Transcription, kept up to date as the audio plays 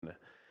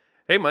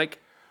Hey, Mike.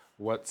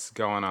 What's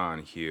going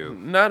on, Hugh?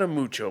 Not a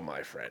mucho,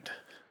 my friend.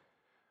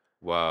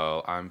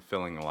 Well, I'm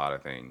feeling a lot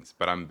of things,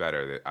 but I'm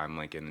better. I'm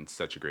like in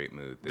such a great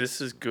mood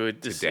This is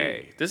good to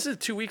today. see. This is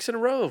 2 weeks in a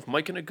row of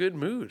Mike in a good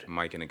mood.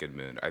 Mike in a good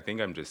mood. I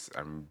think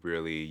I'm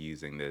really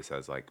using this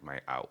as like my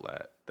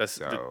outlet. This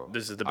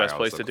is the best I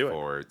place always to do look it.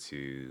 forward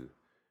to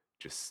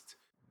just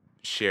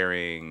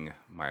sharing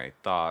my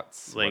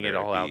thoughts, Laying it whether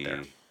all out there.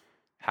 be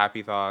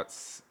happy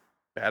thoughts,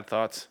 Bad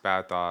thoughts,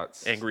 bad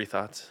thoughts, angry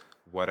thoughts.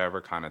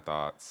 whatever kind of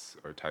thoughts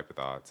or type of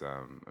thoughts.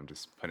 I'm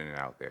just putting it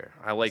out there.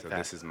 I like so that.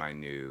 This is my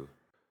new.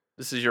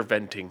 This is your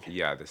venting.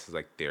 Yeah, this is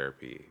like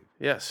therapy.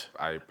 Yes.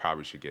 I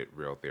probably should get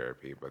real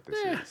therapy, but this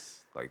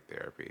is like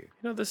therapy.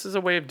 This is a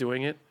way of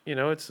doing it.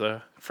 It's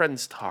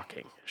friends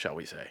talking, shall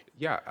we say.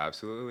 Yeah,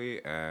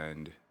 absolutely.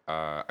 And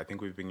I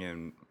think we've been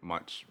getting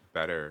much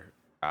better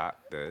at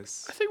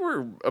this. I think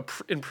we're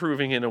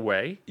improving in a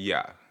way.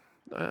 Yeah,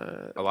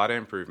 a lot of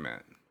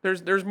improvement.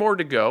 There's more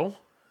to go.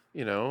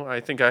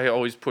 I think I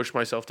always push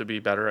myself to be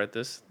better at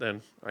this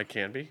than I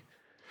can be.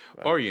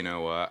 Or you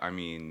know what? I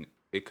mean,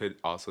 it could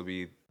also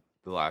be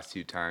the last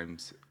few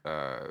times.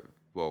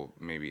 Well,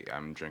 maybe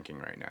I'm drinking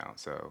right now,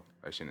 so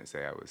I shouldn't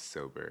say I was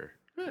sober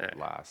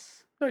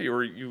last. No,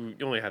 you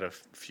only had a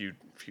few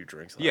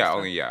drinks. Last Yeah, time.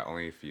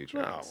 only a few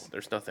No, drinks.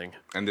 there's nothing.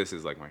 And this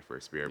is like my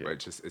first beer,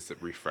 but it's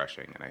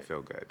refreshing and I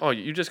feel good. Oh,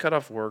 you just got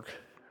off work.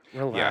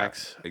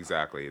 Relax. Yeah,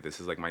 exactly. This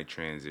is like my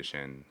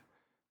transition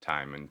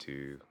time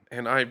into.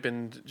 And I've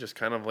been just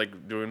kind of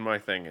like doing my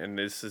thing, and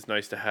this is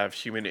nice to have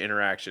human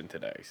interaction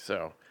today.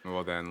 So.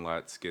 Well, then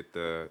let's get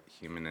the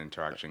human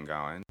interaction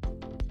going.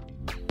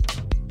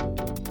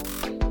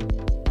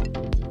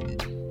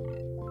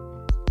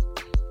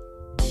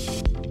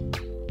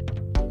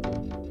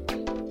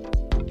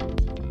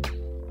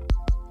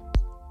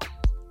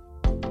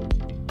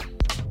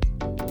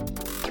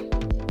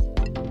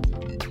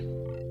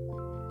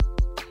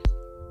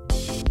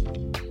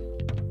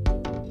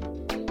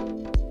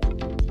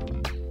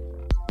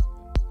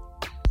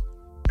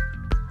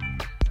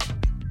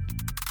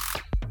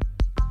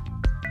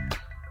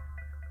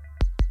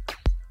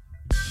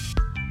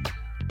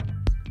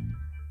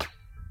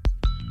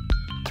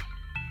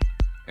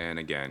 And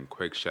again,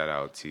 quick shout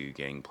out to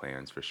Gang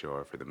Plans for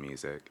sure for the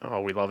music.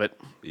 Oh, we love it.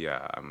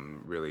 Yeah,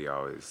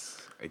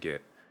 I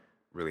get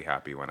really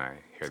happy when I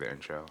hear the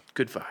intro.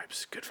 Good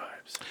vibes. Good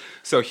vibes.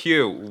 So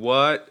Hugh,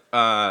 what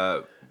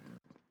the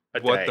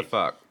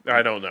fuck?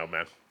 I don't know,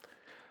 man.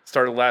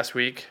 Started last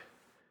week.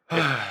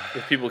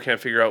 If people can't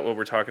figure out what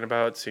we're talking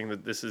about, seeing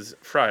that this is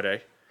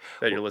Friday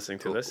that you're listening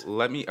to this.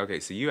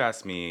 Okay, so you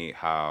asked me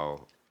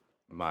how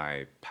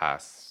my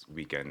past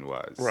weekend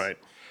was. Right.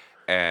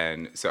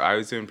 And so I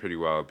was doing pretty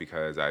well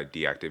because I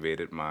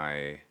deactivated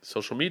my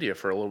Social media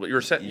for a little bit. You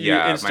were setting my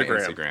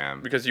Instagram.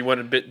 Instagram. Because you went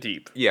a bit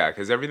deep. Yeah,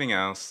 because everything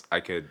else I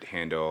could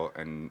handle.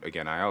 And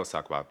again, I always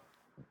talk about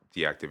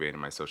deactivating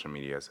my social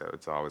media, so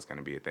it's always going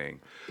to be a thing.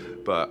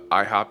 But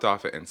I hopped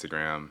off of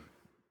Instagram,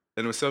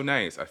 and it was so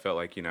nice. I felt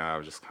like, I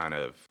was just kind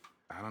of,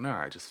 I don't know,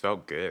 I just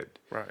felt good.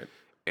 Right.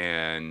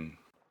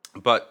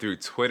 But through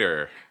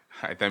Twitter,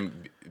 I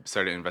then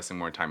started investing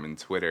more time in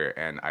Twitter,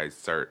 and I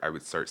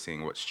would start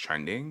seeing what's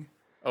trending.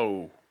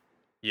 Oh,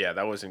 yeah,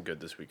 that wasn't good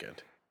this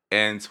weekend.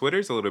 And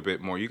Twitter's a little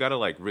bit more, you got to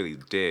like really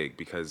dig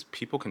because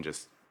people can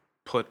just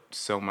put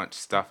so much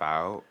stuff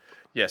out.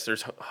 Yes,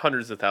 there's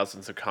hundreds of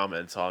thousands of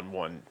comments on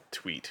one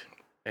tweet.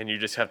 And you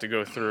just have to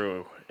go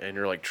through and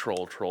you're like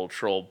troll,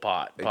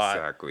 bot.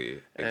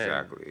 Exactly.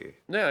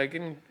 Yeah,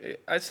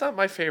 it's not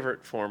my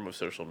favorite form of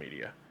social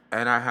media.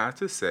 And I have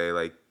to say,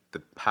 like, the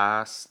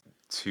past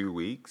 2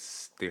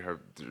 weeks, there's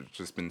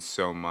just been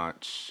so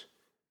much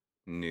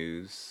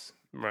news.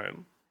 Right.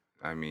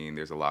 I mean,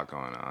 there's a lot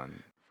going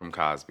on from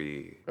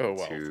Cosby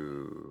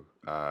to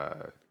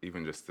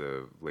even just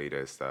the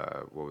latest.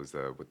 What was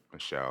with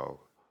Michelle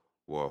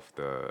Wolf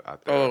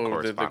at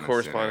the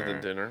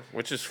correspondent dinner,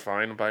 which is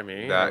fine by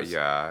me.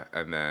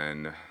 And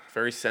then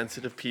very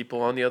sensitive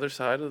people on the other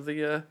side of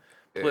the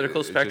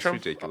political spectrum.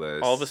 Just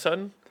ridiculous. All of a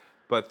sudden.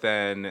 But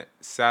then,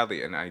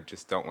 sadly, and I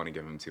just don't want to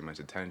give him too much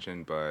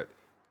attention, but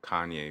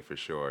Kanye for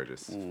sure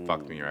just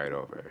fucked me right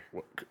over.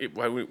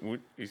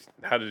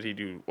 How did he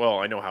do? Well,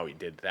 I know how he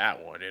did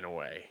that one in a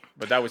way,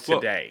 but that was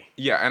today.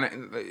 Yeah,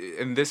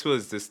 and this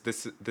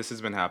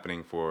has been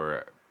happening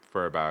for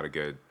about a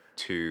good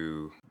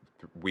 2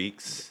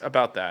 weeks.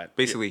 About that,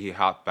 basically, he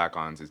hopped back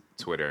onto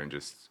Twitter and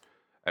just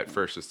at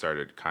first just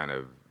started kind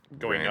of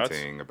going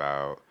ranting nuts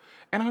about,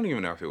 and I don't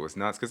even know if it was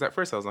nuts because at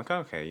first I was like,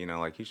 okay,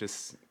 like he's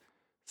just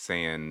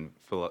saying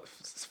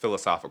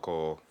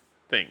philosophical.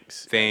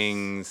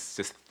 Saying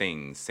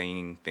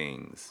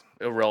things.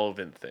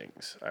 Irrelevant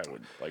things, I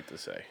would like to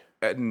say.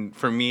 And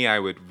for me, I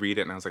would read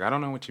it and I was like, I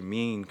don't know what you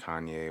mean,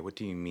 Kanye. What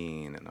do you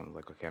mean? And I was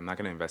like, okay, I'm not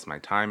going to invest my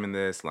time in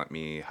this. Let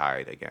me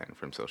hide again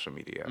from social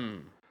media.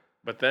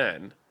 But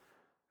then,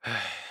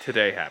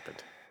 today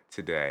happened.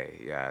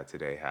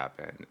 Today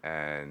happened.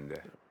 And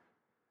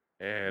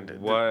And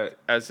What?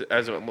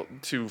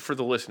 for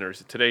the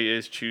listeners, today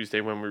is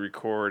Tuesday when we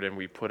record, and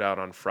we put out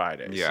on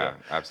Friday. Yeah, So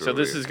this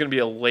absolutely. is going to be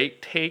a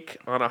late take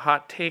on a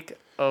hot take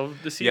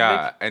of this evening.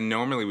 Yeah, and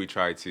normally we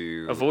try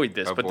to Avoid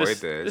this, but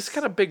this is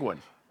kind of big one.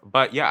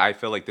 But yeah, I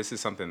feel like this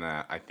is something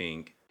that I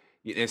think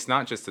it's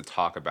not just to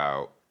talk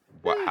about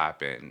what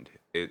happened.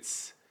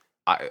 It's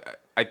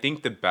I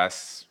think the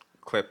best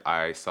clip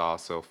I saw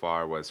so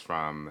far was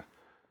from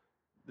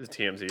The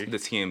TMZ. the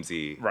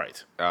TMZ,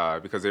 Right.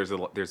 because there's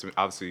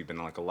obviously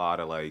been like a lot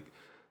of like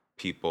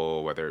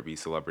people, whether it be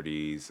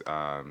celebrities,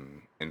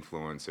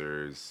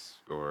 influencers,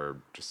 or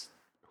just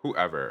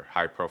whoever,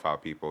 high profile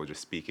people,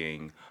 just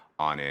speaking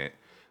on it.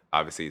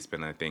 Obviously, it's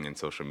been a thing in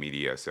social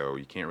media, so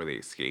you can't really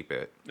escape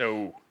it.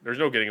 No, there's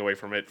no getting away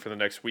from it for the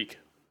next week.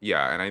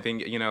 Yeah, and I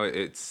think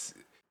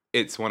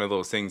it's one of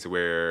those things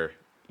where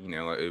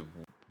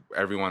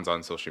everyone's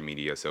on social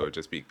media, so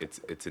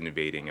it's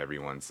invading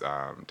everyone's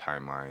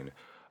timeline.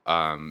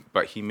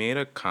 But he made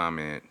a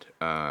comment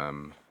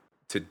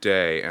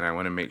today, and I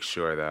want to make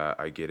sure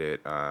that I get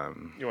it.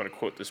 You want to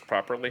quote this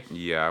properly?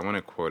 Yeah, I want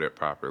to quote it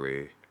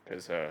properly.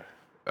 Because I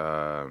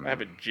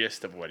have a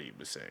gist of what he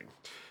was saying.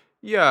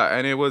 Yeah,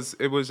 and it was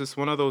just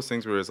one of those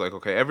things where it's like,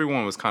 okay,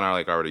 everyone was kind of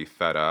like already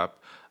fed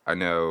up. I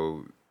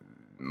know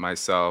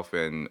myself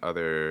and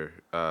other.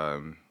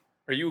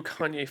 Are you a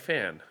Kanye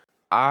fan?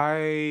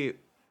 I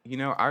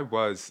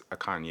was a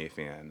Kanye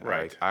fan.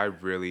 Right. Like, I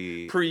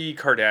really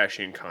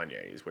Pre-Kardashian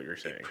Kanye is what you're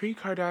saying.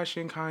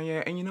 pre-Kardashian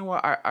Kanye, and you know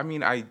what? I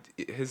mean,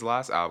 his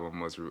last album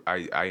was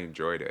I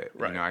enjoyed it.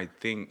 Right. I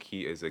think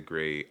he is a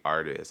great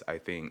artist. I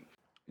think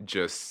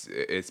just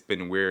it's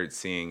been weird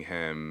seeing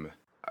him.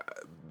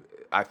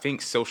 I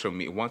think social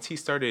media, once he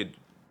started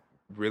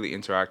really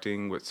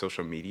interacting with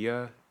social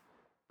media,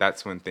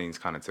 that's when things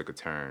kind of took a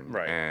turn.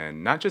 Right.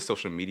 And not just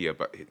social media,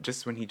 but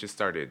just when he just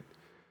started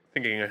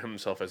Thinking of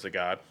himself as a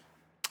god.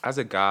 as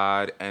a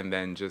god, and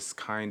then just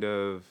kind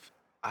of,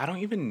 I don't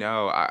even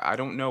know. I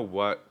don't know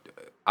what,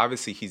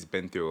 obviously he's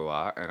been through a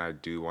lot, and I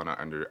do want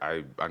to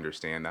I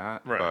understand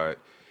that. Right. But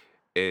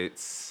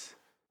it's,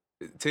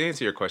 to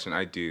answer your question,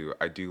 I do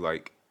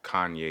like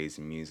Kanye's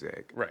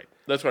music. Right.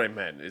 That's what I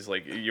meant, is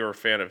like you're a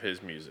fan of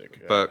his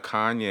music. But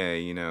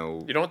Kanye, You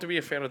don't have to be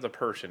a fan of the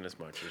person as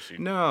much as you...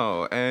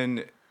 No,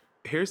 and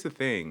here's the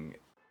thing,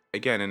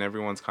 again, and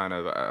everyone's kind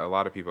of, a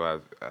lot of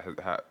people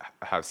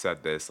have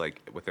said this,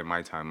 like within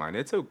my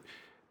timeline.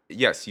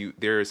 Yes,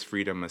 there is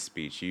freedom of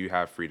speech. You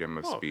have freedom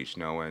of speech.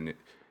 No one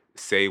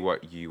say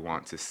what you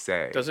want to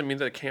say. Doesn't mean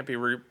that it can't be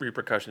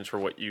repercussions for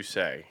what you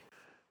say.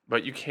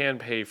 But you can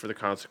pay for the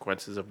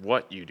consequences of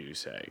what you do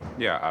say.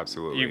 Yeah,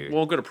 absolutely. You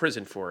won't go to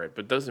prison for it,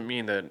 but doesn't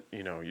mean that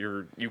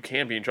you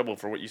can be in trouble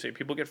for what you say.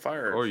 People get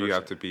fired. Or you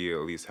have to be at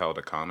least held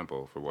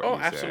accountable for what you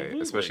say.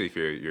 Absolutely. Especially if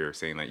you're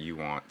saying that you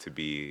want to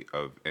be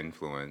of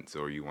influence,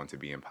 or you want to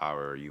be in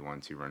power, or you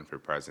want to run for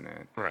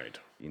president. Right.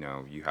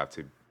 You have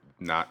to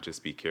not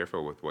just be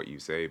careful with what you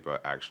say,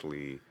 but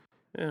actually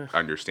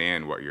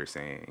understand what you're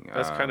saying.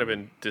 That's kind of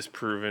been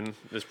disproven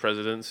this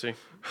presidency,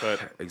 but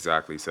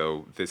exactly.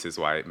 So this is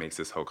why it makes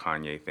this whole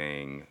Kanye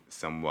thing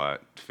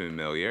somewhat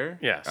familiar.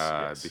 Yes.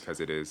 Because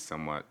it is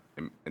somewhat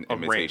an A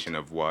imitation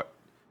rant of what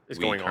is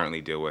we going on.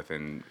 currently deal with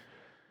in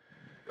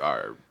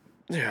our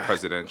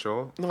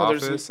presidential no,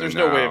 office. there's and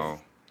no way now-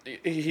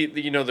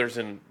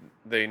 of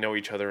they know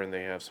each other and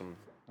they have some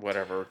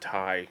whatever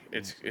tie.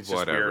 It's just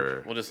Whatever.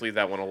 weird. We'll just leave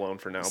that one alone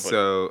for now. But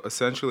So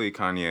essentially,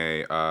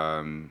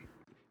 Kanye,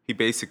 he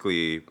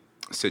basically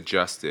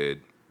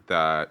suggested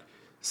that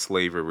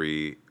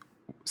slavery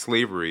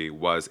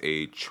was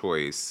a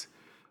choice,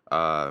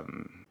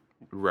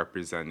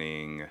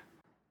 representing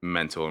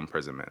mental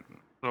imprisonment.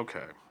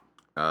 okay.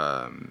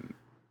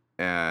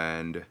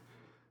 And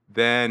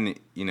then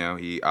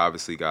he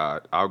obviously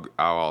got. I'll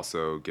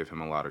also give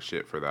him a lot of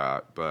shit for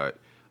that, but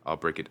I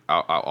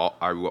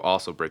will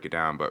also break it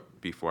down.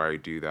 But before I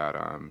do that,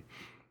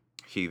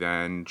 he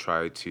then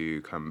tried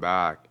to come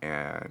back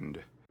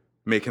and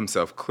make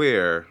himself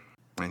clear,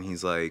 and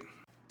he's like,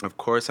 "Of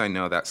course, I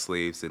know that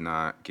slaves did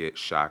not get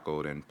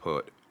shackled and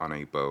put on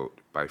a boat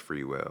by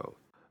free will.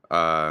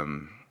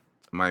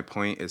 My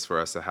point is for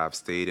us to have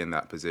stayed in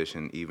that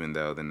position, even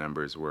though the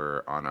numbers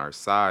were on our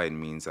side,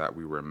 means that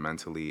we were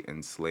mentally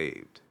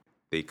enslaved.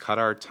 They cut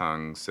our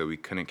tongues so we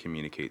couldn't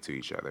communicate to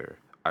each other.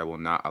 I will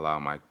not allow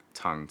my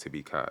tongue to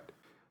be cut."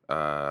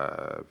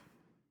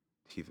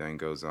 He then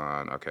goes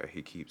on. Okay,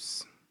 he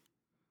keeps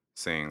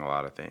saying a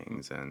lot of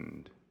things,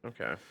 and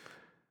Okay.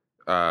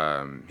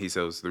 he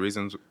says the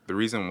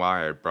reason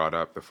why I brought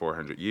up the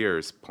 400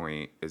 years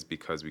point is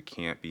because we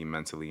can't be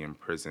mentally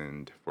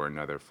imprisoned for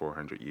another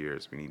 400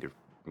 years.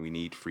 We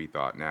need free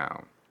thought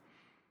now.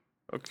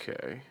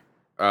 Okay.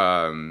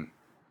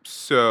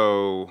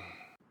 So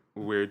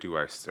where do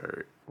I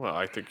start? Well,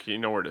 I think you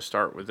know where to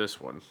start with this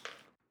one.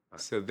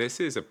 So this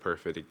is a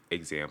perfect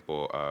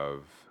example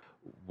of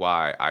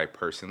why I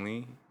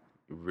personally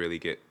really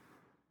get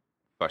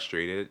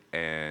frustrated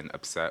and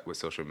upset with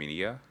social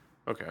media.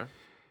 Okay.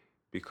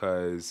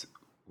 Because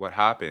what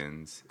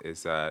happens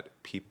is that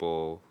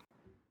people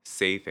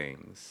say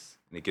things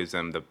and it gives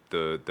them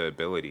the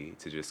ability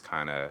to just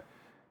kind of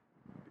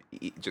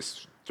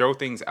just throw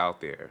things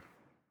out there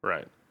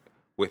Right.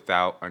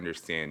 without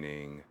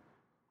understanding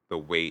the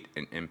weight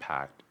and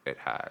impact it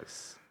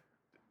has.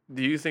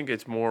 Do you think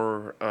it's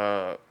more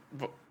of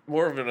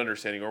an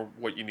understanding, or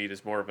what you need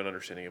is more of an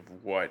understanding of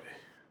what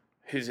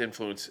his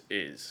influence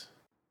is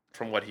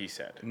from what he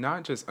said?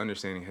 Not just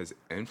understanding his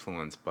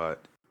influence,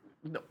 but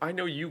No, I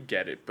know you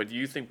get it, but do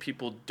you think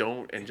people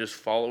don't and just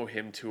follow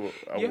him to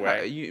a yeah,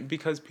 way?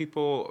 because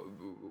people,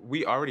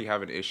 we already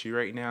have an issue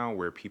right now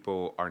where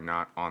people are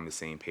not on the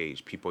same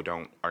page. People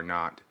are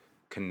not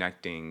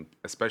connecting,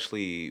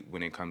 especially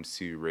when it comes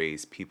to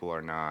race. People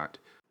are not.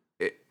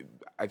 It,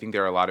 I think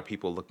there are a lot of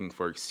people looking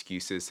for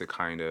excuses to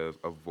kind of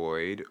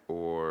avoid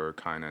or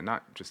kind of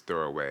not just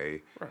throw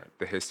away Right.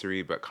 the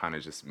history, but kind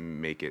of just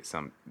make it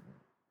some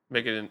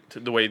Make it into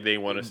the way they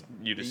want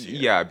you to see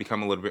it. yeah,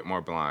 become a little bit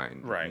more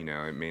blind. Right.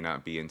 It may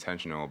not be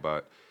intentional,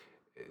 but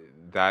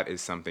that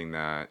is something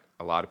that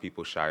a lot of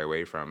people shy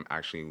away from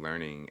actually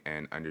learning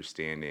and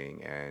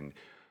understanding. And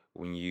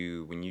when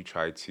you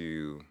try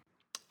to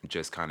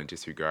just kind of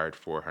disregard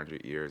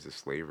 400 years of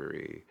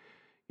slavery,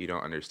 you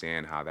don't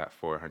understand how that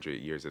 400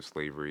 years of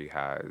slavery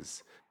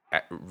has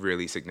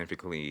really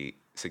significantly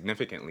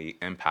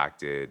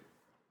impacted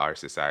our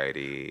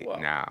society Well,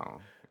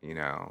 now.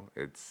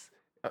 It's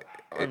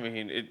I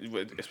mean,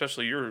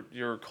 especially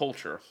your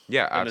culture.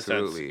 yeah, In the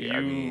sense absolutely.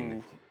 I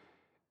mean,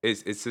 you.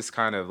 it's just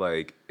kind of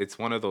like it's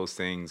one of those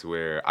things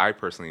where I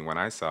personally, when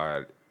I saw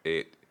it,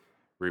 it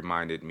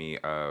reminded me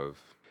of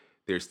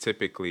there's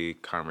typically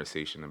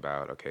conversation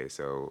about, okay,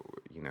 so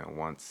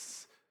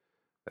once,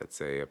 let's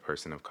say, a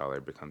person of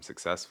color becomes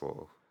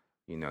successful,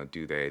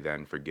 do they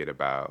then forget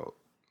about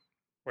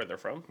Where they're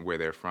from. where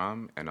they're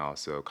from, and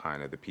also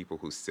kind of the people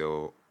who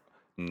still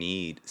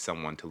need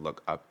someone to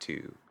look up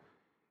to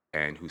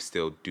and who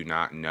still do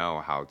not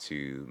know how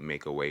to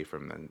make a way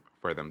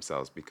for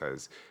themselves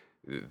because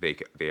they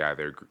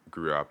either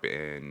grew up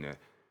in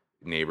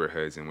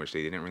neighborhoods in which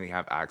they didn't really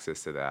have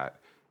access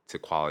to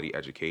quality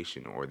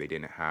education, or they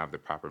didn't have the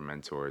proper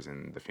mentors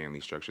and the family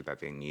structure that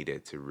they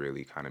needed to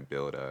really kind of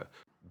build a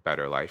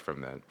better life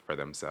for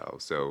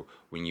themselves. So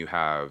when you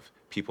have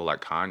people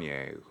like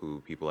Kanye,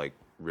 who people like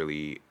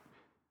really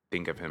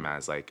think of him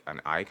as like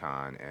an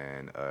icon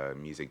and a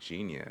music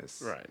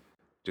genius, Right.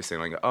 just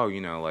saying like, oh,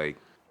 like,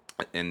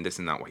 and this is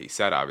not what he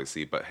said,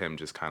 obviously, but him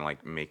just kind of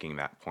like making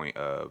that point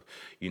of,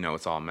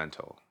 it's all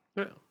mental.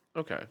 Yeah.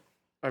 Okay.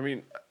 I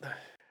mean,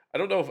 I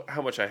don't know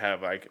how much I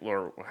have,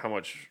 or how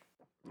much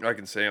I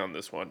can say on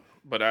this one,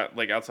 but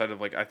like outside of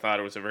like, I thought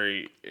it was a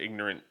very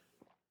ignorant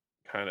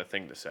kind of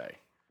thing to say.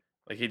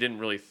 Like he didn't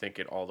really think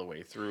it all the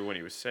way through when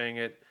he was saying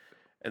it,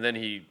 and then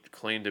he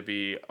claimed to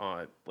be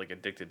like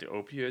addicted to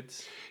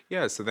opiates.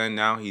 Yeah. So then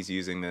now he's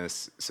using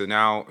this. So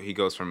now he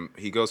goes from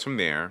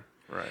there,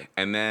 Right.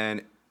 and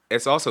then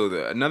it's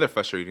also another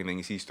frustrating thing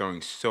is he's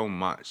throwing so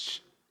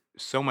much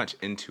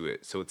into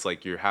it. So it's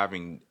like you're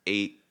having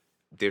 8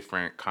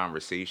 different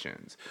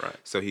conversations. Right.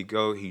 So he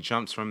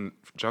jumps from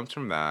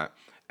that,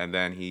 and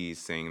then he's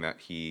saying that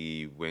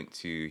he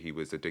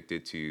was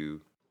addicted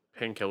to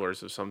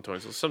Painkillers of some type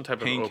of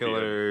opiate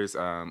painkillers,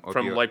 from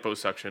opioid,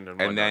 liposuction and and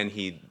whatnot. then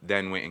he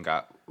then went and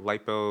got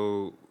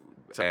lipo,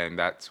 So, and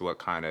that's what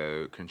kind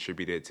of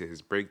contributed to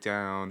his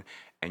breakdown.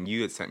 And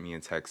you had sent me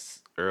a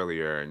text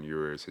earlier, and you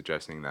were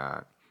suggesting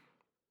that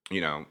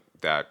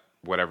that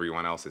what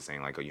everyone else is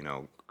saying, like,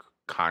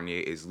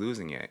 Kanye is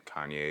losing it.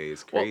 Kanye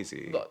is well,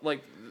 crazy.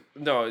 like,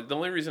 no, the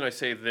only reason I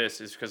say this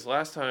is because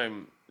last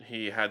time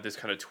he had this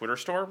kind of Twitter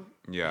storm,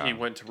 he Yeah.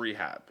 went to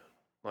rehab,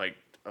 like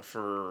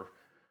for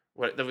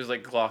what that was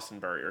like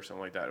Glastonbury or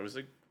something like that. It was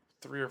like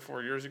 3 or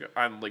 4 years ago.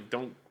 I'm like,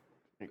 don't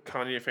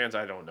Kanye fans.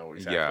 I don't know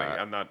exactly.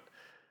 Yeah. I'm not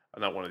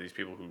one of these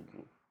people who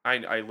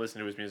I listen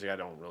to his music. I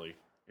don't really,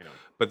 you know.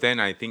 But then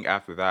I think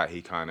after that,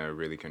 he kind of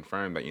really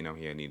confirmed that,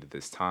 he had needed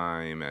this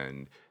time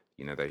and,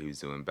 that he was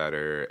doing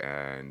better.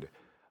 And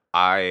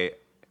I,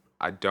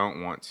 I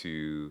don't want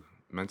to,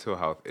 mental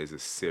health is a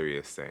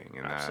serious thing,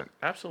 and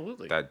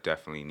Absolutely. that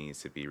definitely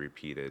needs to be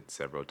repeated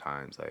several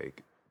times.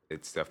 Like,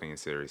 it's definitely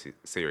a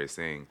serious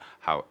thing.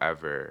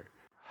 However,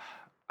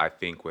 I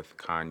think with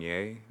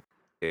Kanye,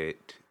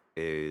 it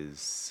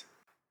is.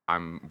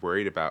 I'm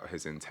worried about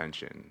his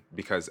intention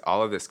because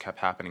all of this kept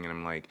happening, and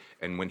I'm like,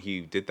 and when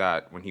he did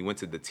that, when he went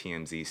to the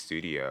TMZ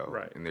studio,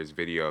 Right. and there's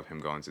video of him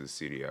going to the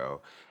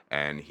studio,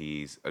 and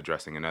he's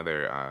addressing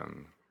another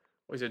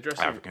Was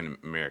addressing. African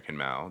American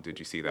male. Did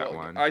you see that Well,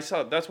 one? I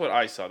saw. That's what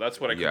I saw. That's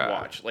what I could Yeah.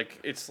 watch. Like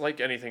it's like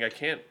anything. I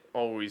can't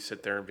always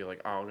sit there and be like,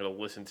 "Oh, I'm gonna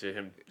listen to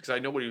him," because I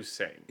know what he was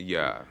saying,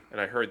 Yeah, and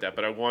I heard that.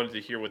 But I wanted to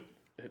hear what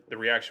the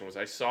reaction was.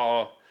 I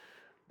saw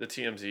the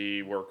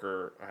TMZ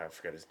worker. I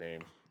forget his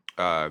name.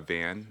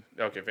 Van.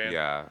 Okay, Van.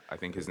 Yeah, I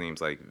think his name's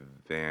like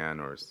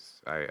Van, or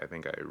I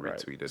think I Right.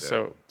 retweeted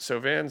it. So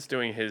Van's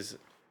doing his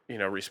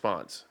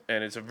response,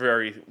 and it's a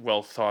very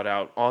well thought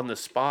out, on the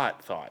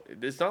spot thought.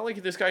 It's not like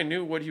this guy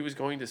knew what he was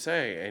going to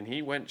say, and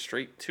he went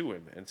straight to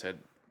him and said,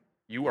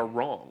 "You are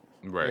wrong,"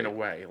 Right. in a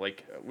way,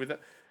 like with,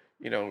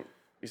 you know.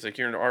 He's like,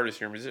 you're an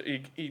artist.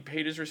 He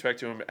paid his respect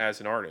to him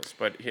as an artist,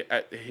 but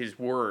his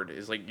word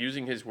is like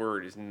using his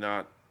word is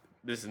not.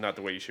 This is not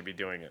the way you should be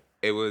doing it.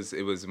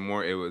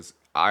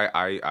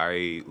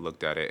 I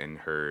looked at it and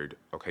heard,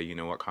 okay, you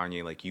know what,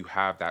 Kanye, like you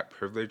have that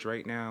privilege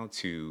right now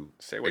to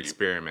Say what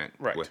experiment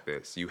right. with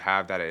this. You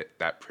have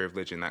that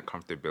privilege and that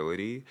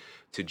comfortability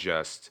to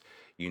just,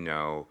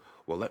 well,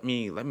 let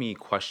me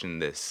question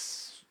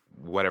this,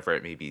 whatever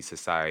it may be,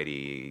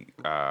 society,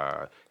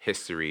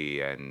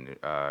 history, and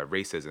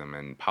racism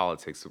and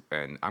politics,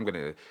 and I'm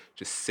gonna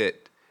just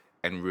sit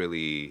and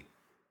really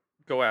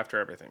go after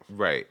everything.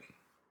 Right.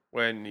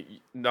 When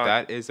not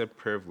that is a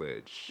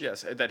privilege.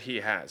 Yes, that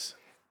he has.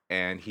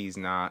 And he's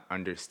not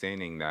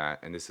understanding that,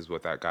 and this is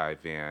what that guy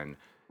Van,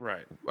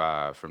 right,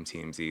 from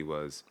TMZ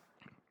was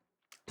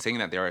saying,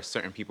 that there are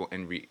certain people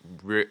in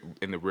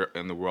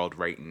the world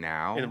right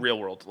now, in the real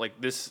world,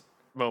 like this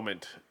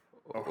moment,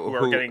 who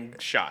are getting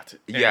shot.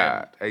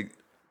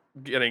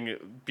 Getting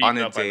beaten on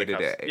a up by the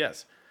day-to-day.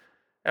 Yes,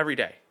 every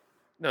day.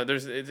 No,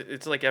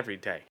 it's like every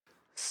day.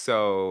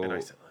 So and I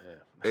said,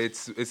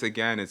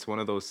 it's one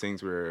of those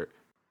things where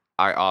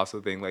I also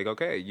think like,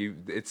 okay,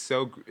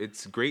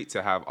 it's great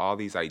to have all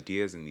these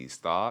ideas and these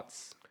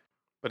thoughts,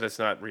 but it's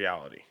not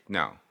reality.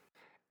 No.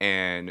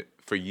 And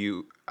for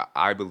you,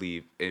 I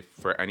believe if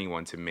for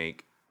anyone to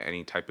make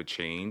any type of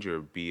change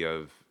or be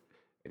of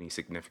any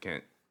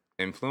significant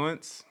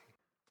influence,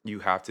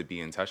 you have to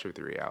be in touch with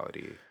the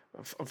reality.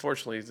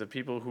 Unfortunately, the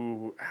people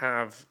who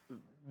have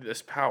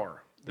this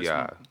power, this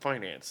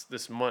finance,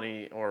 this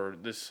money, or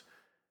this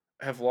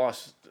have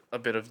lost a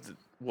bit of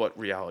what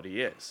reality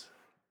is.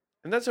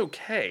 And that's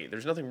okay.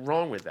 There's nothing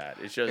wrong with that.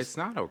 It's just... It's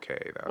not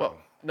okay, though. Well,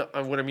 no,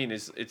 what I mean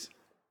is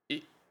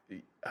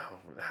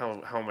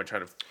how am I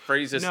trying to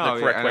phrase this the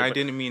correct way? No, I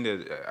didn't mean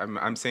to...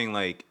 I'm saying,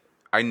 like,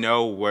 I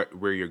know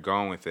where you're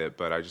going with it,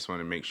 but I just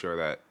want to make sure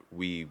that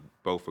we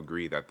both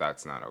agree that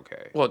that's not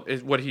okay. Well,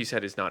 what he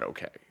said is not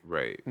okay.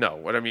 Right. No,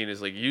 what I mean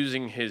is, like,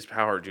 using his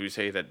power to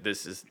say that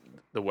this is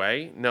the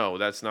way, no,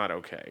 that's not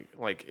okay.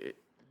 Like,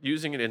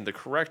 using it in the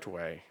correct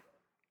way,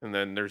 and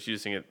then there's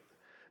using it...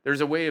 There's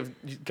a way of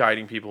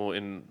guiding people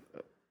in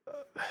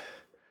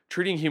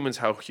treating humans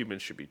how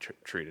humans should be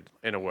treated,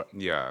 in a way.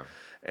 Yeah.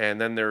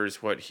 And then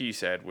there's what he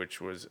said,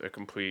 which was a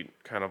complete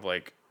kind of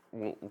like,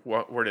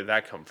 where did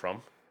that come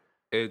from?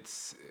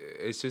 It's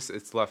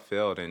left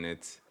field, and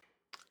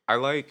I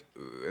like,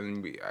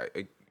 and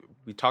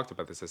we talked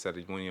about this. I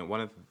said, one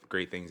of the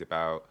great things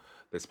about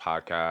this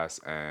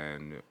podcast,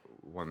 and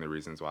one of the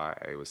reasons why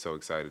I was so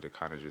excited to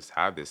kind of just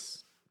have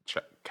this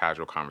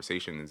casual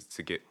conversation, is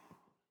to get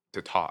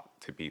to talk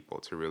to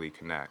people, to really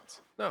connect.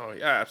 No,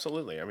 yeah,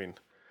 absolutely. I mean,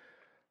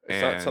 it's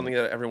not something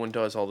that everyone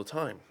does all the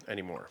time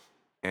anymore.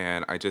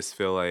 And I just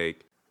feel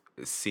like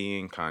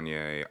seeing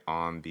Kanye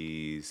on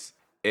these,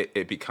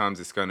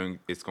 it's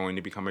going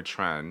to become a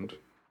trend.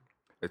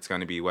 It's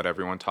going to be what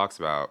everyone talks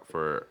about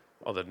for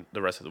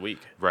the rest of the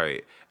week.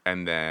 Right.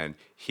 And then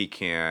he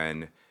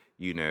can,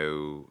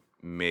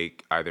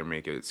 make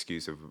an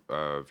excuse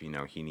of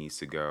he needs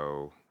to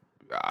go.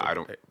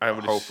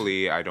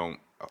 Hopefully I don't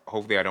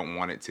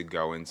want it to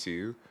go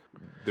into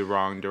the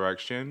wrong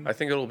direction. I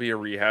think it'll be a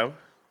rehab.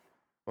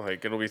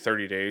 Like, it'll be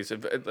 30 days,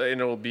 and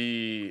it'll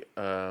be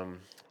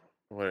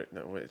what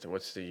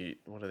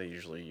do they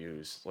usually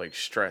use? Like,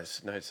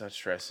 stress. No, it's not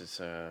stress. It's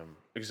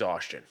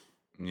exhaustion.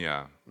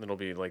 Yeah, it'll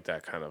be like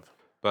that kind of.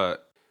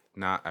 But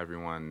not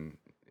everyone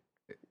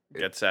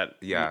gets that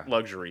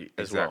luxury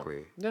as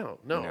exactly. well.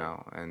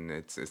 No. And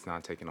it's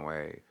not taken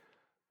away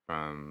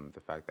from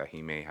the fact that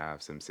he may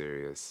have some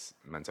serious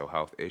mental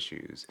health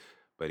issues.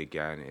 But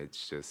again,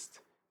 it's just,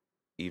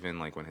 even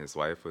like when his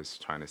wife was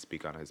trying to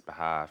speak on his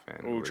behalf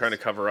and trying to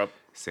cover up,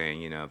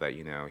 saying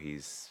that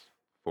he's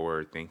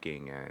forward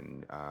thinking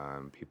and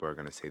people are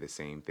going to say the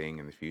same thing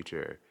in the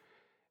future.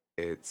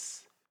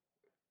 This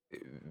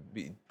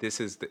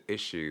is the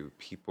issue.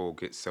 People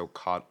get so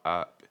caught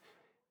up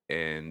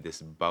in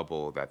this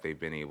bubble that they've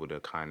been able to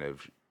kind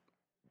of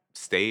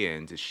stay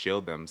in to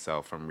shield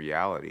themselves from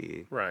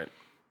reality. Right.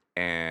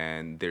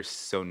 And they're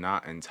so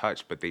not in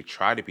touch, but they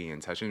try to be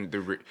in touch. And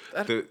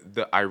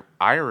the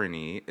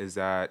irony is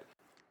that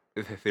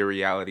the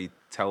reality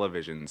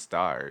television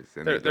stars,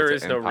 and there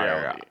is no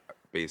reality.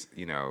 Based,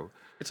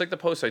 it's like the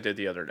post I did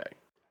the other day.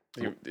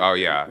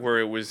 Where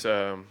it was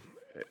a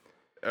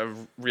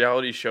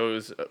reality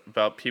shows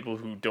about people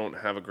who don't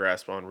have a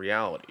grasp on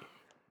reality.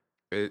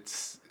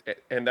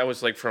 And that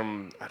was like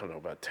from, I don't know,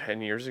 about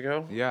 10 years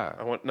ago. Yeah.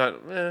 About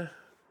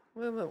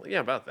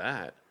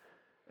that.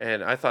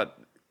 And I thought,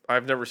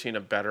 I've never seen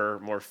a better,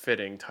 more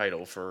fitting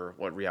title for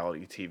what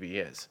reality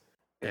TV is.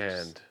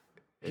 And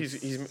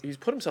he's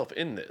put himself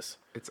in this.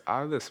 It's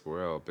out of this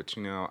world, but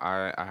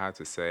I have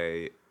to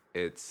say,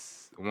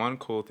 it's one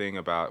cool thing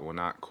about, well,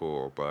 not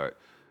cool, but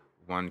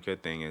one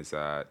good thing is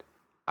that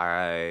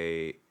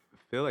I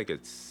feel like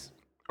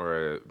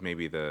or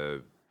maybe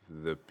the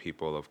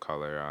people of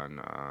color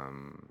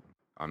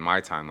on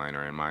my timeline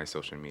or in my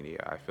social media,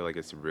 I feel like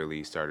it's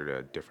really started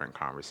a different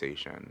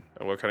conversation.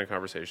 What kind of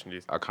conversation do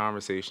you think? A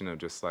conversation of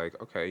just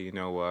like, okay, you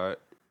know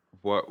what?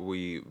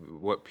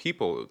 what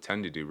people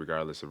tend to do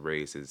regardless of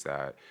race is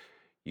that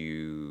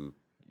you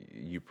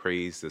you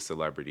praise the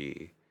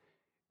celebrity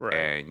Right.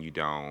 and you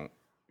don't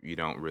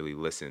really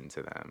listen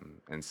to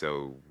them, and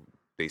so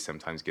they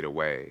sometimes get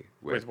away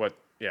with With what?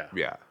 Yeah.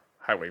 yeah,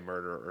 Highway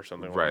murder or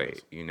something along right,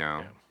 those. you know,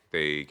 Yeah.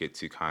 they get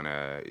to kind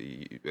of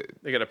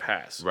They get a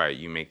pass. right,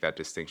 you make that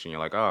distinction. You're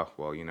like, oh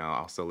well,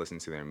 I'll still listen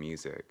to their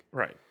music,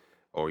 Right.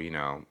 or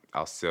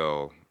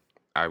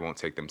I won't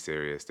take them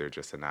serious. They're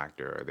just an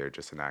actor, or they're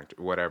just an actor,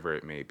 whatever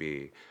it may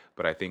be.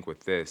 But I think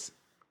with this,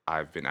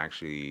 I've been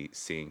actually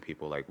seeing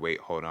people like,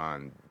 wait, hold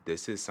on,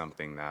 this is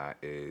something that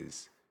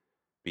is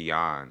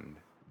beyond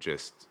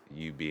just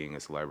you being a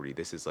celebrity.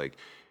 This is like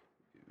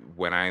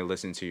when I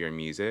listen to your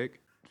music,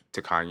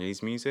 to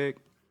Kanye's music,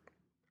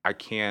 I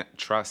can't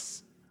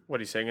trust What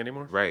he's saying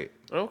anymore? right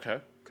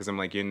Okay. because I'm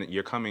like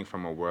you're coming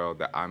from a world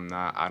that I'm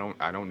not. I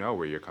don't know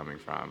where you're coming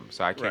from,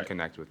 so I can't Right.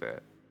 connect with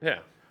it. Yeah.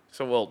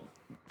 So, well,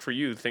 for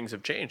you, things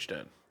have changed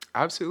then.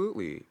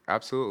 Absolutely,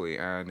 absolutely,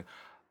 and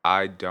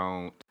I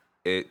don't.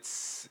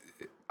 It's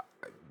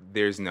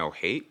there's no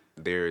hate.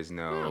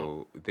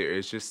 No.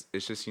 It's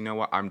just you know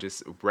what I'm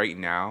just right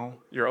now.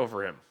 You're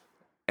over him.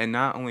 And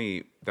not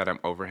only that I'm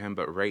over him,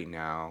 but right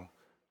now,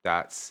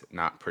 that's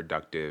not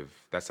productive.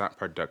 That's not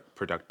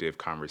productive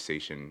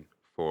conversation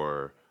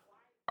for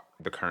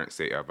the current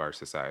state of our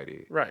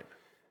society. Right.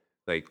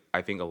 Like,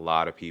 I think a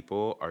lot of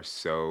people are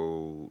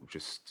so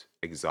just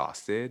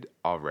exhausted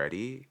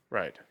already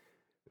Right.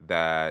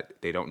 that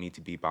they don't need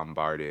to be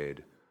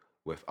bombarded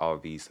with all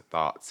these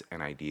thoughts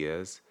and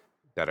ideas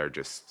that are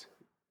just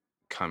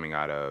coming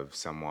out of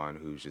someone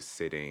who's just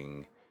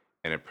sitting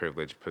in a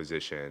privileged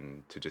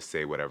position to just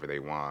say whatever they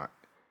want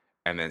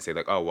and then say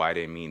like, oh, well, I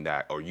didn't mean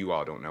that, or you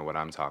all don't know what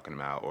I'm talking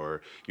about,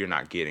 or you're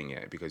not getting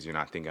it because you're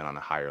not thinking on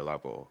a higher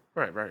level.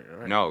 Right. Right.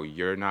 Right. No,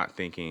 you're not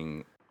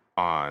thinking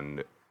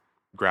on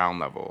ground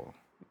level.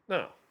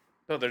 No.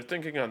 No, they're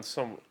thinking on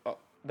some.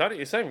 Not.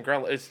 It's not even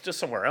ground. It's just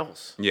somewhere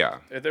else. Yeah,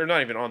 They're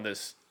not even on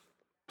this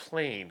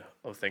plane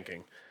of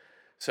thinking.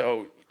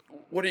 So,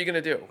 what are you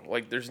gonna do?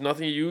 Like, there's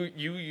nothing you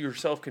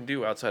yourself can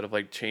do outside of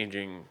like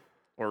changing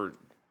or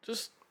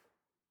just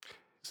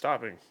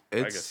stopping. I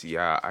it's guess.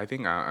 yeah. I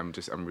think I'm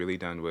really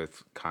done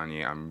with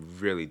Kanye. I'm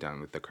really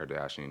done with the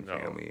Kardashian No.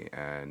 family,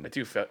 and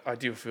I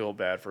do feel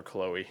bad for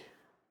Chloe.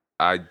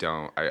 I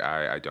don't Oh,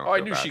 I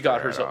feel knew bad she for got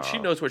her at herself. She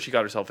all. knows what she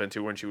got herself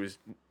into when she was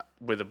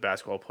with a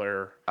basketball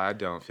player. I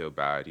don't feel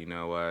bad. You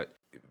know what?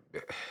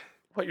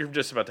 What, you're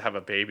just about to have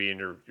a baby and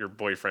your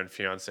boyfriend,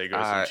 fiance goes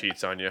I and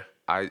cheats on you.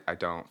 I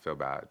don't feel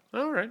bad.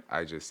 All right.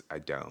 I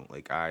don't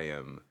like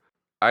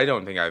I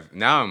don't think I've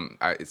now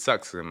it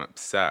sucks 'cause I'm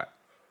upset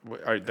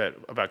That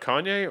about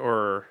Kanye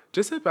or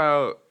just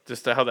about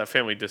just how that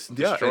family yeah, and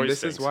destroys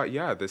this things? is why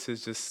yeah, this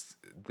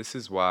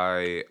is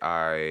why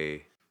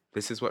I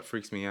this is what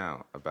freaks me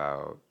out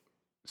about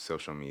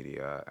social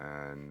media,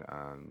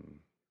 and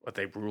What,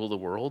 they rule the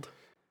world?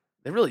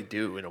 They really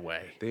do in a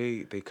way.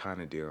 they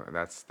kind of do, and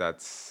that's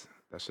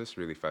just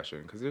really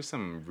frustrating because there's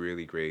some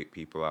really great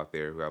people out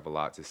there who have a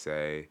lot to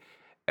say,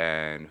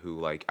 and who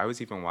like I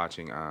was even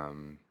watching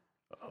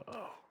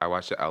Oh, I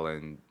watched the oh,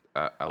 Ellen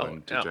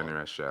Ellen.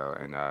 DeGeneres show,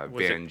 and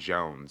Was it Van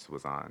Jones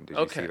was on. Did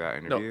you see okay?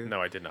 that No, interview?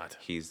 no, I did not.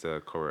 He's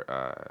the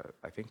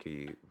I think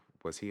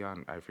he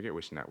on. I forget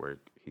which network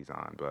he's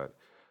on, but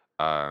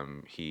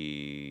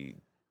he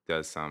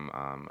does some.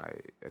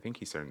 I think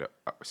he served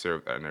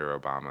under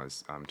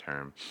Obama's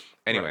term. Right.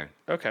 Anyway,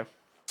 Okay.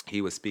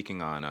 he was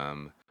speaking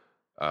on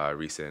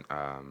recent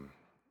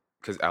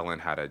because Ellen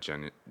had a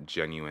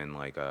genuine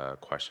like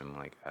question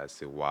like as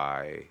to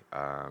why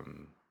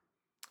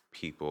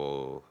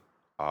people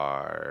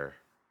are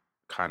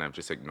kind of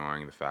just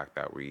ignoring the fact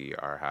that we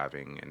are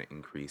having an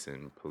increase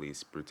in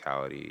police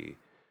brutality.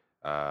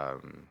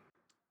 Um,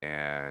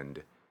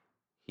 and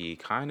he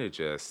kind of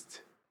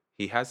just,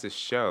 he has this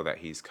show that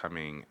he's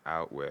coming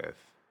out with.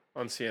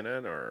 On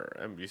CNN or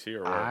NBC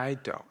or where?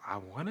 I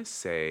want to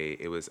say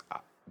it was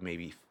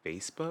maybe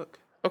Facebook.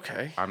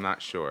 Okay. I'm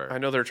not sure. I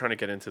know they're trying to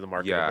get into the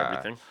market of Yeah,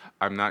 everything.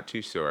 I'm not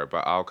too sure,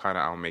 but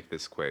I'll make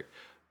this quick.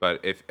 But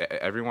if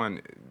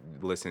everyone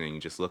listening,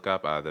 just look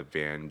up the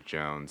Van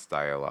Jones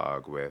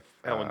dialogue with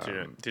Ellen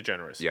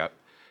DeGeneres. Yep,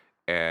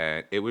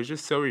 and it was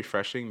just so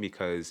refreshing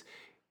because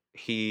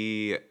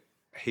he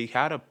he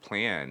had a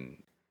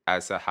plan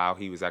as to how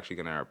he was actually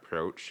going to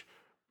approach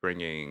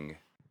bringing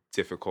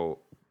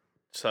difficult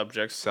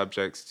Subjects.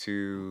 subjects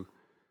to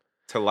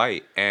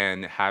light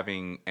and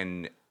having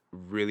and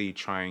really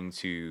trying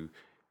to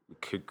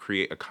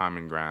create a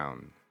common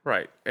ground.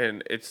 Right.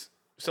 And it's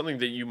something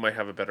that you might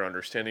have a better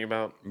understanding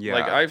about. Yeah.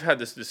 Like, I've had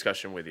this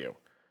discussion with you,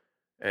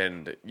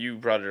 and you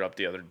brought it up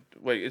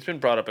it's been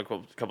brought up a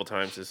couple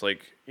times. It's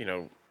like,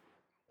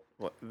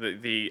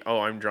 the oh,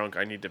 I'm drunk,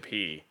 I need to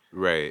pee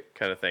Right.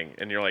 kind of thing.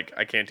 And you're like,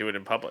 I can't do it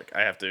in public.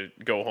 I have to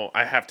go home.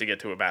 I have to get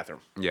to a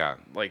bathroom. Yeah.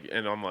 Like,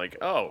 and I'm like,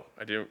 oh,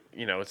 I do,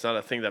 it's not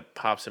a thing that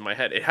pops in my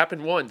head. It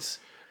happened once,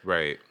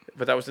 Right.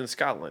 but that was in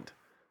Scotland.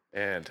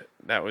 And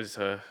that was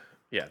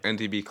Yeah. And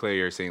to be clear,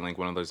 you're saying like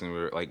one of those things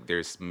where like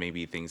there's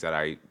maybe things that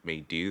I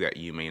may do that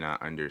you may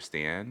not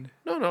understand.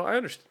 No, I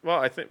understand. Well,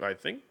 I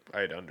think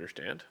I'd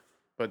understand,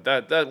 but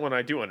that one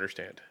I do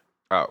understand.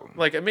 Oh.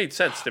 Like it made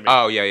sense to me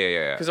Oh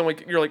yeah. because I'm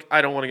like, you're like,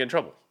 I don't want to get in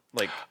trouble.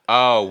 Like,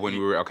 Oh, when we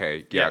y- were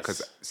okay, yeah, because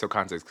yes, so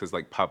context, because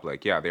like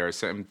public, yeah, there are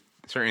certain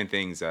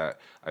things that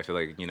I feel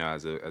like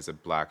as a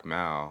black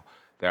male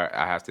that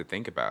I have to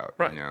think about,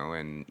 right,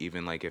 and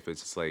even like if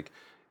it's just like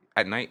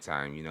at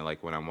nighttime,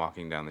 like when I'm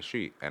walking down the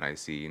street and I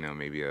see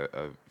maybe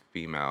a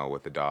female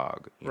with a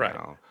dog, right,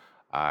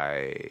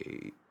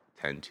 I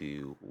tend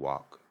to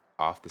walk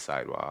off the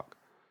sidewalk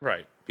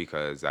right.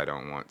 because I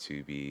don't want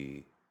to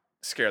be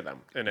Scare them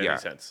in any yeah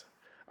sense.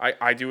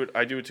 I do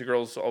it to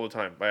girls all the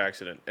time by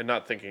accident and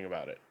not thinking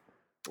about it.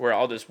 Where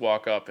I'll just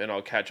walk up and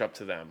I'll catch up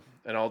to them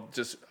and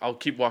I'll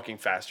keep walking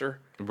faster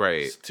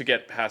right. to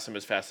get past them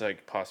as fast as I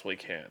possibly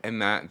can.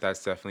 And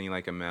that's definitely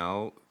like a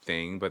male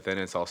thing, but then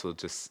it's also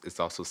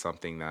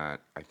something that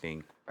I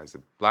think as a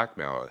black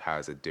male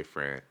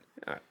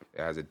Yeah, it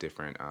has a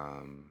different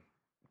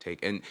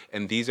take.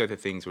 And these are the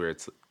things where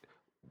it's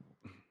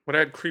when I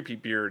had creepy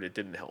beard, it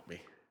didn't help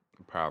me.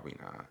 probably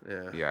not.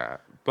 Yeah, Yeah.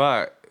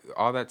 But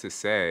all that to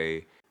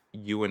say,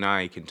 you and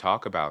I can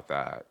talk about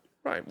that.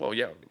 right. Well,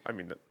 yeah. I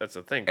mean, that's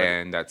the thing. But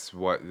And that's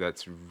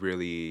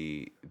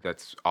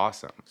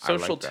awesome. I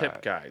social like tip,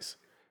 that. guys,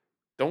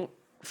 don't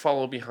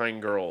follow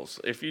behind girls.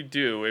 If you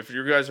do, if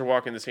you guys are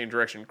walking the same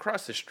direction,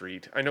 cross the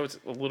street. I know it's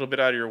a little bit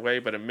out of your way,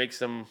 but it makes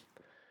them.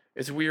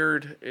 It's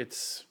weird.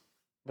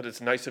 But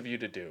it's nice of you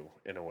to do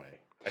in a way.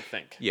 I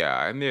think.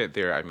 Yeah, and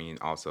I mean,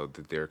 also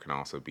there can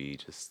also be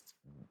just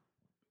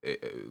uh,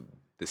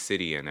 the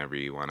city and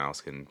everyone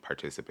else can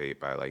participate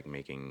by like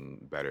making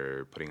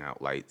better, putting out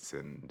lights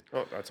and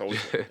Oh, that's always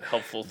a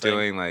helpful thing.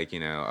 doing like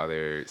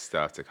other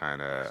stuff to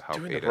kind of help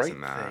Doing the aid us right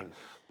in that. thing.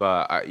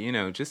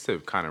 But just to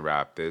kind of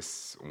wrap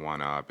this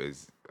one up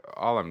is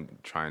all I'm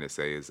trying to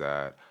say is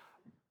that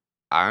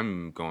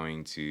I'm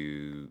going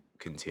to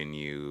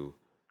continue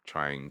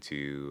trying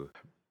to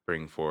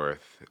bring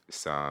forth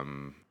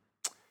some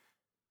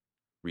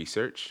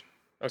research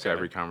to Okay,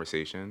 every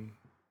conversation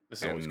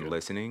this is always and good.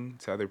 listening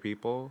to other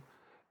people.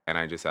 And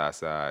I just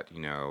ask that,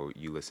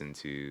 you listen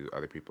to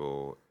other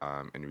people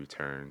in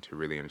return to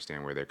really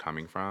understand where they're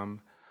coming from.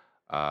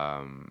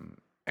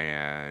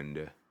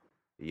 And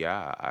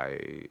yeah,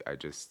 I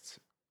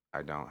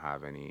don't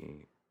have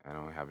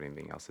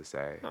anything else to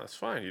say. No, it's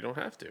fine. You don't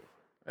have to.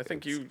 I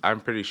think you I'm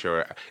pretty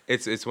sure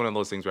it's one of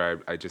those things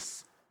where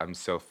I'm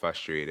so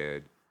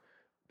frustrated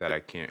that I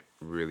can't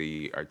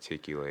really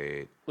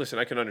articulate. listen.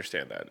 I can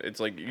understand that. It's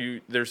like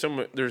you. There's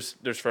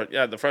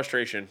the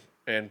frustration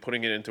and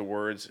putting it into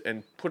words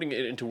and putting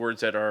it into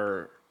words that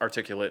are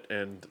articulate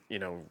and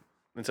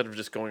instead of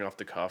just going off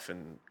the cuff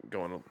and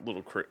going a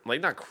little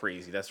like not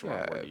crazy. That's the wrong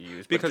Yeah, word to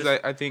use. But because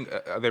just I think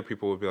other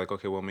people would be like,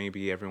 okay, well,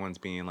 maybe everyone's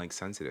being like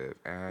sensitive,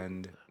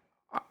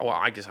 well,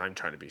 I guess I'm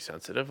trying to be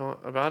sensitive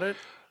about it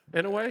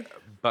in a way.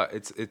 but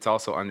it's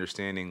also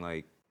understanding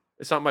like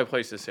It's not my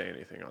place to say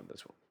anything on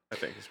this one. I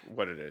think is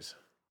what it is.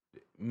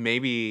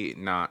 maybe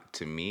not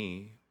to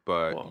me,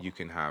 but Well, you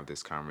can have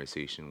this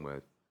conversation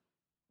with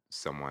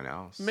someone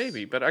else,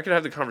 maybe, but I could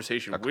have the a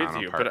conversation with you.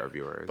 counterpart of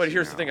yours, But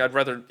here's the thing: I'd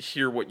rather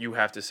hear what you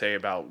have to say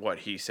about what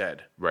he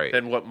said right?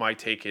 than what my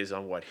take is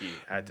on what he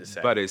had to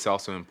say. But it's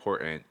also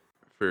important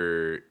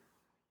for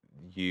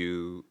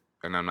you,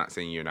 and I'm not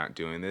saying you're not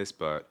doing this,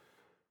 but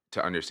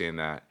to understand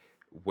that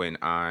when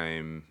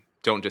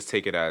don't just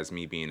take it as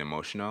me being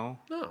emotional.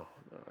 No,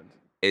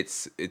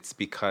 It's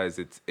because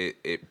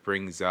it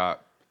brings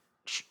up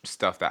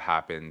stuff that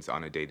happens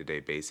on a day-to-day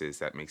basis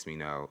that makes me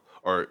know,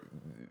 or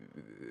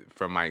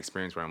from my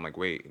experience where I'm like,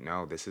 wait,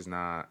 no, this is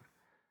not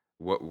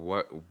what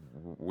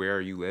where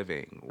are you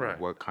living? right?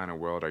 What kind of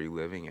world are you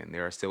living in?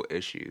 There are still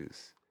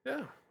issues.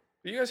 Yeah,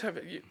 you guys have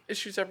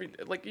issues every.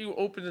 Like you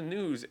open the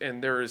news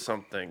and there is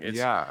something.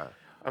 Yeah,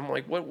 I'm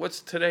like,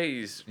 what's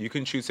today's? you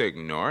can choose to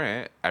ignore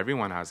it.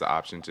 Everyone has the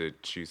option to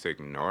choose to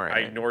ignore I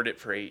it. ignored it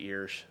for 8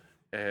 years.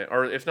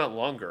 Or if not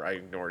longer, I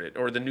ignored it.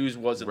 Or the news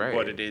wasn't what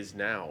Right. it is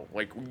now.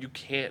 Like you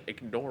can't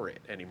ignore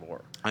it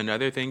anymore.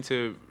 Another thing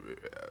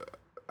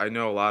I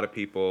know a lot of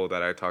people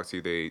that I talk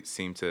to, they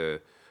seem to,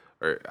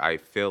 or I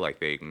feel like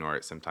they ignore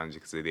it sometimes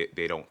because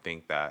they don't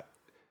think that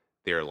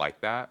they're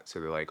like that. So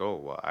they're like, oh,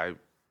 well,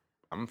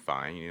 I'm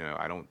fine.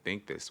 I don't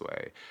think this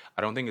way.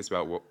 I don't think it's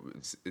about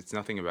it's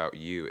nothing about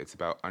you. It's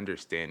about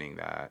understanding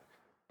that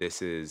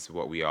this is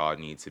what we all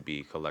need to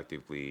be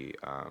collectively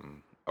Well,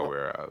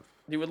 aware of.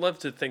 you would love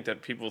to think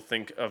that people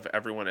think of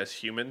everyone as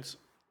humans,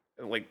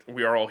 like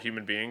we are all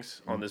human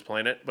beings on this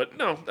planet. But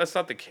no, that's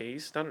not the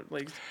case. Not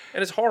like,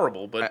 and it's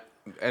horrible. But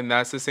And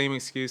that's the same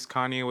excuse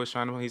Kanye was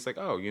trying to. He's like,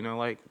 oh,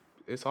 like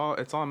it's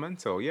all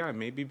mental. Yeah,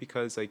 maybe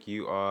because like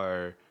you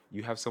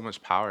have so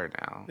much power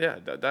now. yeah,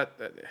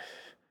 that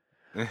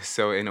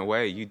So in a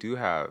way, you do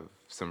have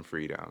some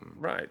freedom.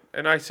 right.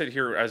 And I sit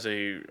here as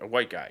a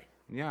white guy,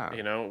 Yeah.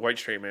 white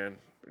straight man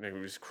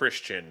who's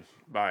Christian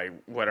by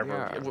whatever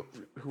Yeah.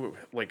 who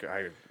like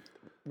I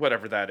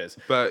whatever that is.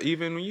 But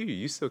even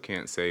you still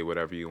can't say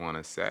whatever you want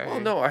to Well, say.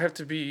 no, I have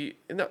to be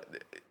no.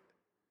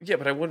 Yeah,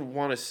 but I wouldn't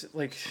want to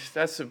like.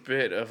 That's a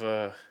bit of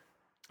a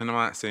And I'm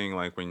not saying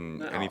like when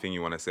no. anything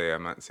you want to say.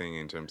 I'm not saying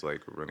in terms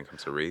like when it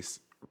comes to race.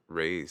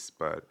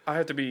 But I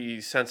have to be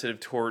sensitive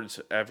towards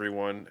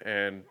everyone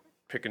and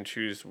pick and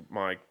choose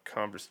my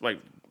Like,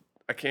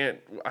 I can't.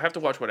 I have to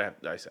watch what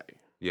I say,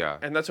 yeah,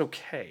 and that's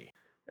okay.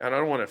 And I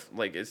don't want to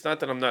like. It's not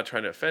that I'm not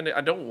trying to offend it.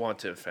 I don't want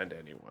to offend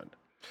anyone.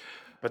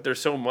 But there's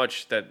so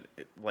much that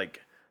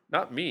like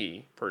not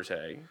me per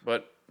se,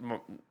 but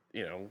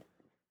you know,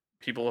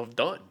 people have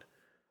done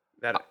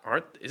that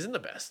aren't isn't the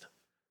best.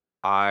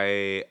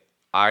 I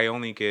I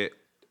only get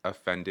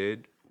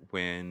offended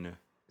when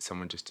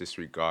someone just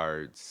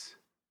disregards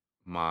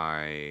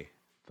my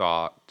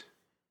thought,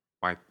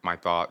 my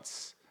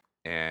thoughts,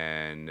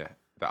 and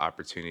the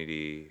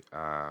opportunity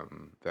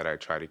that I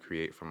try to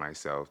create for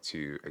myself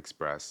to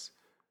express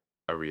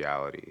a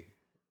reality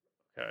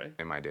Okay.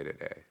 in my day to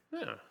day.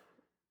 Yeah.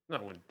 No,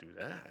 I wouldn't do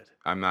that.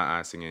 I'm not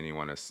asking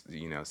anyone to,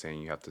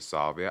 saying you have to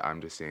solve it.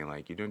 I'm just saying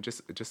like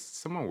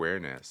just some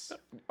awareness.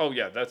 Oh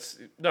yeah, that's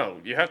no.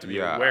 You have to be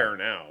Yeah, aware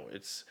now.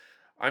 It's.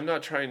 I'm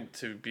not trying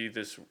to be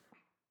this.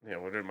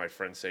 What did my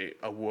friends say?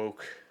 A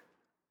woke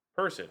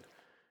person,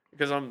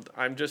 because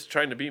I'm just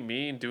trying to be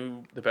me and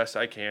do the best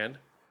I can,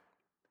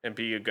 and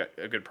be a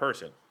good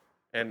person.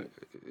 And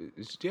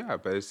yeah,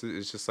 but it's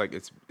just like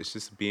it's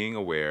just being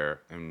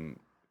aware and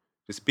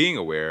just being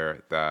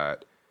aware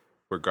that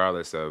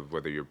regardless of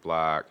whether you're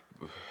black,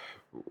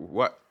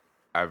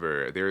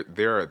 whatever,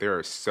 there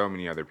are so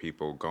many other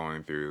people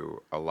going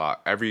through a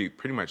lot. Pretty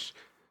much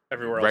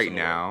everywhere else right in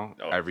the world.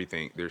 now, Oh,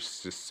 everything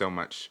there's just so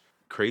much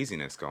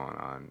craziness going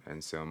on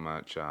and so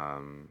much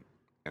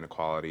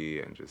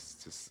inequality and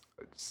just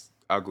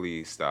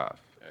ugly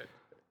stuff.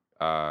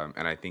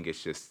 And I think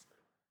it's just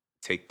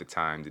take the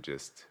time to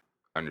just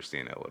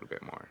understand it a little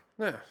bit more.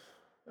 yeah.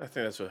 I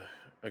think that's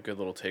a good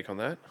little take on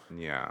that.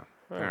 Yeah.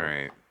 All All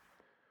right. right.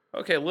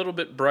 Okay, a little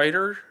bit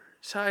brighter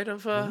side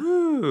of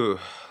Woo.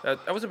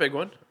 that was a big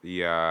one.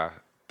 Yeah,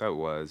 that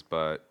was,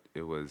 but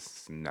it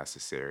was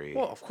necessary.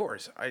 Well, of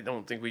course, I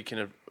don't think we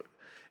can.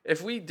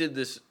 If we did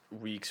this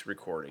week's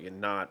recording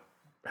and not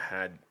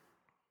had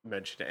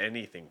mentioned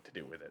anything to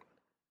do with it,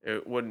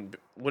 it wouldn't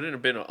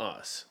have been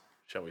us,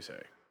 shall we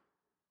say?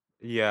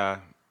 Yeah.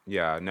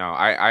 Yeah. No,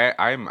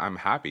 I'm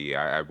happy.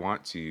 I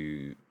want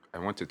to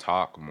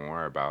talk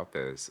more about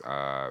this.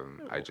 I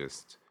Well,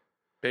 just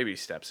baby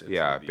steps into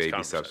yeah, these baby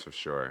steps conversations. for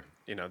sure.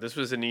 This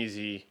was an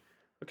easy.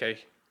 Okay,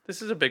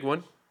 this is a big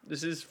one.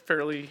 This is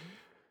fairly.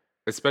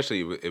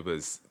 Especially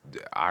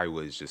I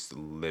was just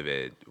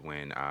livid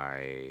when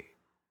I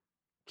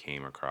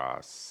came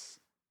across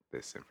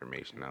this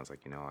information. I was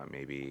like, you know what,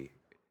 maybe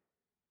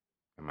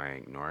am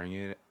I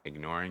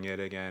ignoring it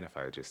again if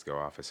I just go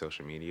off of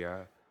social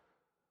media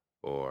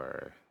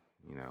or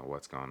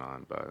what's going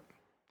on, but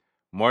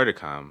more to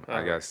come. I All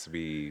right. guess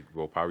we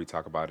will probably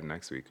talk about it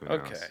next week. Who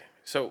Okay. knows?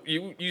 So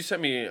you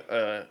sent me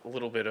a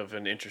little bit of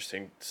an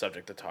interesting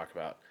subject to talk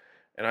about,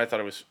 and I thought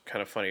it was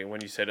kind of funny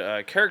when you said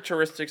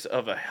characteristics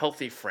of a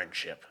healthy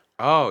friendship.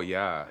 Oh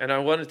yeah. And I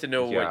wanted to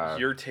know what Yeah.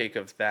 your take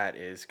of that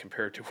is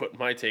compared to what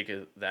my take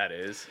of that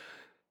is.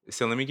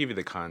 So let me give you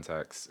the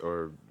context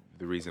or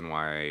the reason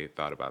why I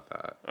thought about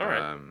that. All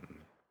right.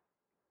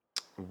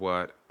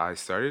 What I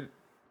started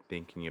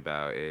thinking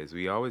about is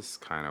we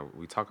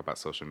talk about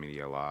social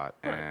media a lot,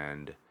 Right.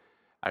 and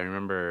I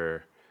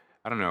remember,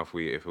 I don't know if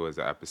it was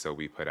the episode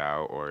we put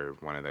out or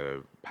one of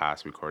the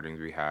past recordings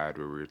we had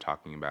where we were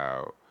talking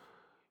about,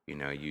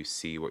 you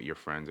see what your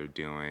friends are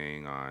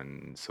doing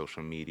on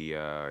social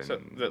media So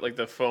and like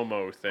the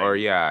FOMO or thing.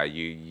 yeah,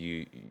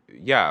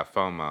 yeah,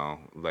 FOMO,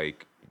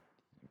 like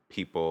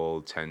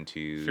people tend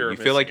to Fear you of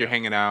feel like missing you're out.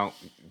 hanging out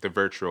the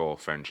virtual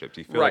friendships.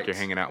 You feel like you're Right.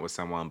 hanging out with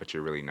someone but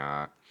you're really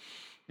not.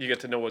 You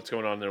get to know what's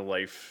going on in their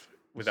life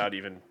without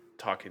even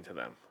talking to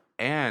them.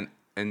 And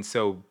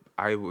so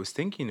I was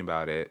thinking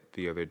about it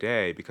the other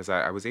day because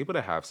I was able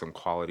to have some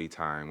quality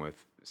time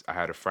with. I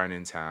had a friend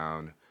in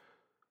town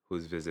who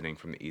was visiting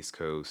from the East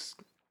Coast,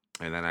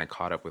 and then I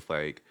caught up with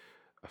like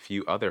a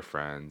few other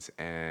friends,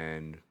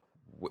 and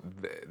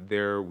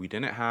there we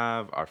didn't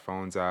have our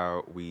phones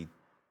out. We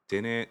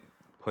didn't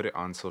put it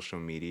on social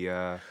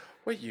media.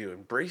 Wait, you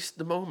embraced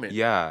the moment.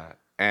 Yeah,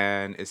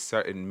 and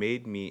it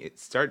made me it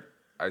start.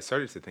 I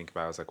started to think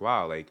about. It. I was like,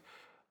 wow, like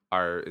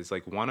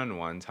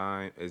one-on-one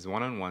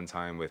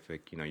time with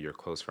like your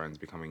close friends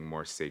becoming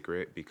more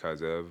sacred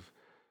because of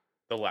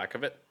The lack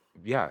of it.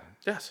 yeah.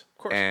 Yes, of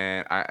course.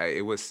 And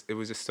it was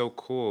just so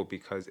cool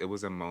because it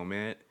was a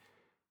moment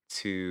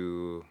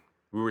to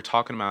we were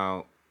talking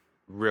about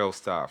real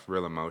stuff,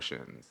 real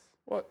emotions.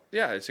 Well,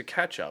 yeah, it's a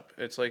catch up.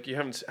 It's like you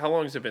haven't. How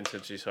long has it been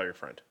since you saw your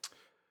friend?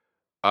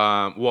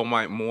 Well,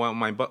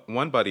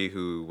 one buddy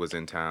who was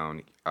in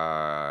town,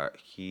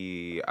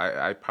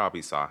 I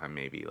probably saw him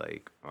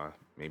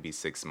maybe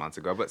 6 months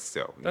ago, but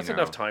still, That's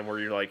enough time where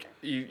you're like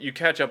you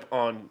catch up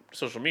on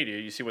social media,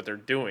 you see what they're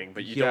doing,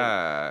 but you don't.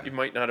 yeah, You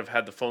might not have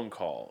had the phone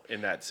call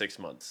in that 6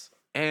 months.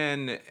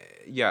 And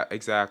yeah,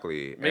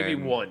 exactly. Maybe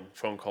one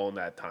phone call in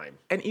that time.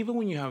 And even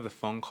when you have the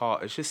phone call,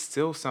 it's just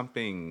still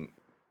something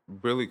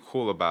really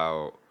cool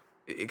about,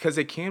 because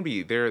it can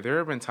be there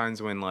have been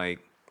times when like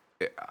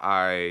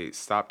I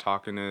stopped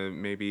talking to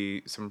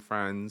maybe some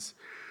friends,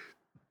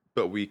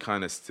 but we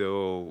kind of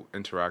still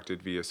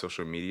interacted via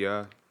social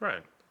media.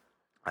 Right.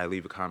 I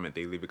leave a comment,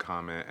 they leave a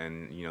comment,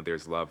 and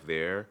there's love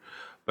there.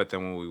 But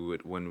then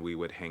when we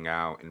would hang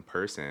out in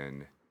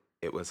person,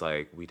 it was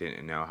like we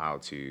didn't know how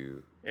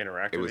to.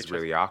 Interact It with was each other.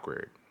 really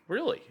awkward.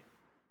 Really?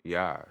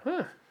 Yeah.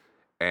 Huh.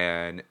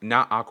 And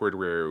not awkward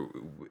where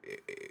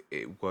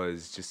it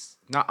was just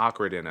not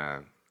awkward in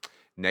a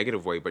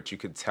negative way, but you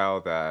could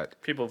tell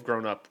that. People have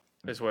grown up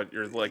is what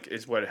you're like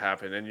is what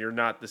happened, and you're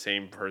not the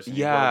same person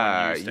you were when you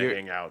Yeah, used to you're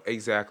hang out.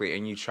 exactly.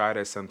 And you try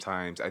to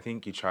sometimes, I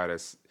think you try to,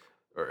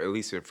 or at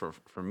least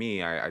for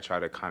me, I try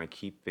to kind of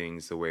keep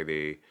things the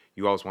way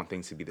you always want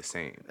things to be the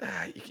same.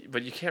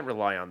 But you can't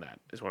rely on that.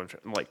 Is what I'm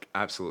trying. Like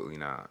Absolutely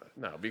not.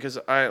 no, because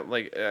I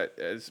like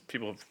as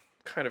people have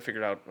kind of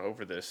figured out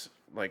over this.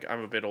 Like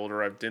I'm a bit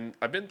older. I've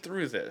been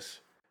through this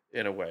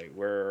in a way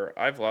where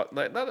I've lost.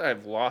 Not that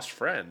I've lost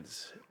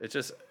friends. It's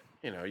just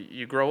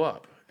you grow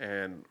up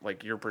and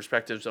like your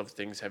perspectives of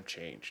things have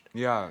changed.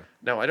 Yeah.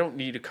 Now, I don't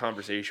need a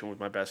conversation with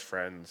my best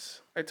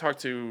friends. I talk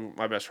to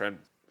my best friend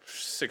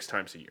 6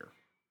 times a year,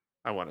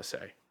 I want to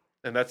say.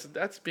 And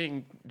that's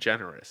being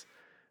generous.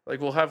 Like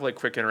we'll have like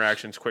quick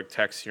interactions, quick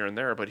texts here and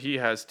there, but he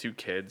has 2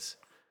 kids,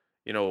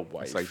 a It's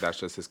wife. like that's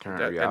just his current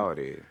That- and,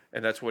 reality.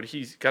 and that's what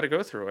he's got to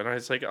go through. And I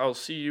was like, I'll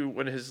see you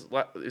when his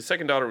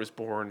second daughter was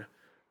born.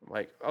 I'm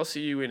like, I'll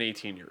see you in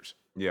 18 years.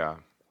 Yeah.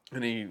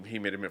 And he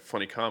made a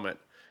funny comment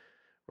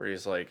where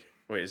he's like,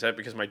 wait, is that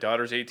because my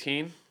daughter's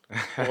 18?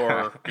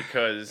 Or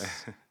because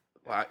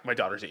my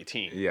daughter's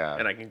 18 Yeah.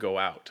 and I can go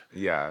out?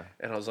 Yeah.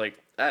 And I was like,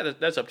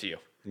 that's up to you.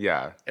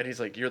 Yeah. And he's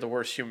like, you're the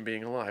worst human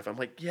being alive. I'm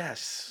like,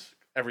 yes,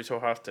 every so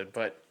often.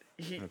 But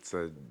That's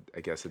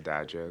I guess a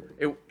dad joke.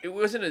 it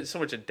wasn't so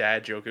much a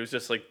dad joke. It was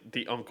just like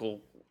the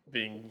uncle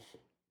being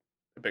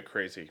a bit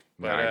crazy.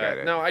 No, But I get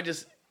it. no, I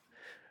just,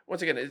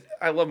 once again,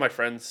 I love my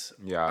friends.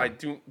 Yeah. I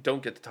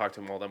don't get to talk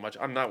to them all that much.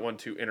 I'm not one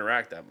to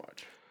interact that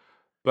much.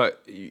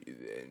 But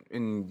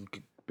in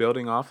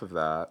building off of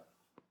that,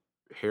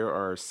 here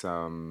are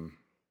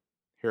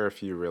a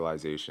few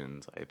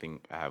realizations. I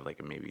think I have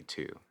like maybe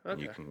two. And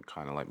you Okay. can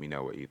kind of let me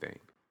know what you think.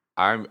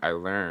 I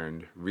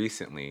learned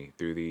recently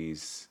through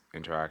these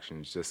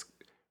interactions, just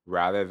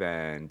rather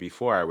than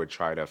before I would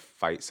try to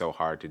fight so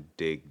hard to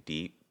dig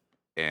deep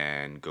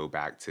and go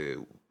back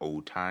to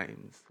old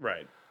times.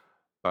 Right.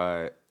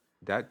 But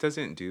that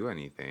doesn't do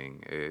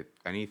anything.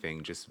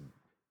 Anything, just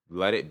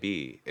let it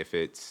be. If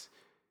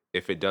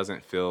it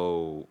doesn't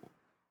feel,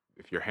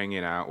 if you're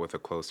hanging out with a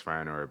close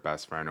friend or a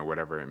best friend or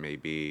whatever it may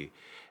be,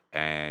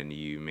 and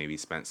you maybe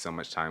spent so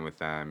much time with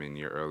them in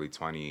your early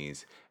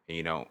 20s and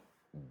you don't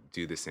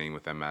do the same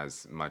with them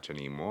as much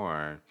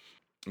anymore,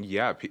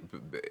 yeah,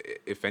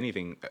 if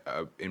anything,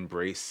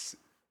 embrace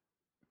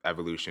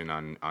evolution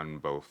on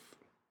both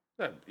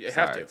Yeah, you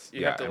have to. sides.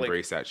 You Yeah, have to like.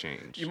 embrace that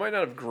change. You might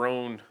not have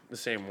grown the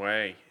same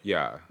way,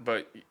 Yeah,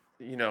 but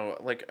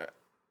like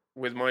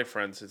with my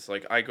friends, it's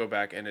like I go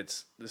back and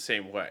it's the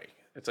same way.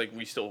 It's like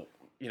we still,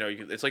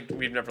 it's like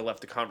we've never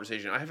left the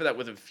conversation. I have that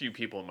with a few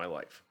people in my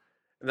life,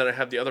 and then I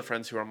have the other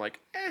friends who I'm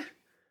like,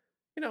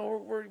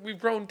 we've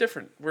grown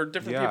different. We're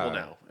different people Yeah.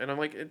 now, and I'm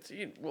like,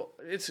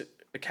 it's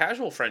a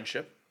casual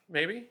friendship,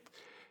 maybe.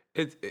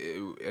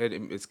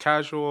 It's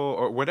casual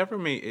or whatever.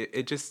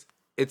 It just,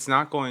 it's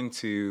not going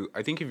to.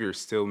 I think if you're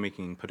still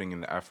putting in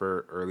the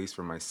effort, or at least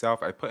for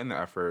myself, I put in the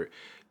effort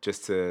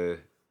just to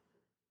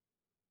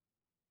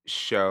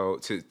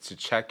to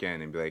check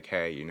in and be like,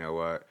 hey, you know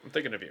what? I'm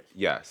thinking of you,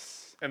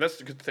 Yes. and that's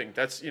the good thing.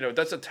 That's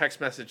a text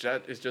message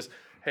that is just,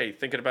 hey,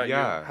 thinking about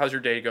Yeah. you. How's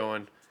your day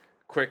going?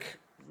 Quick,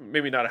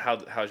 maybe not a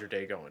how's your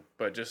day going,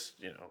 but just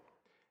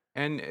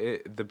And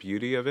the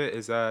beauty of it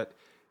is that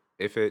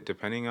if it,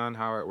 depending on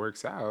how it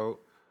works out,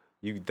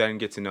 you then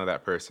get to know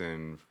that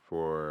person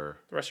for,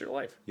 the rest of your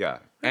life. yeah.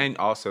 And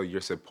also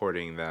you're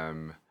supporting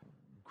them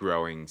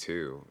growing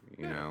too.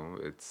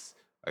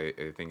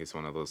 I think it's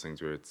one of those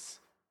things where it's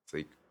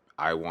like,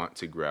 I want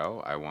to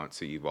grow, I want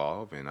to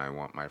evolve, and I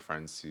want my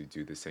friends to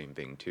do the same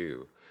thing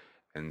too.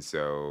 And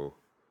so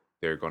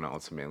they're going to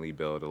ultimately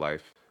build a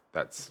life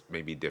that's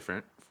maybe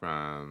different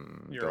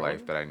from Your the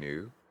life own? that I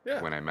knew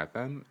Yeah. when I met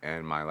them,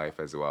 and my life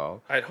as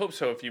well. I'd hope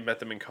so if you met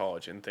them in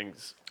college and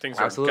things are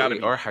gotta Absolutely,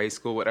 be. or high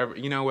school, whatever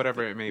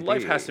it may be.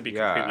 Life has to be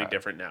completely Yeah.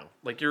 different now.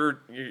 Like you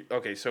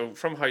okay. So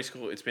from high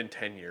school, it's been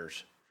 10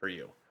 years for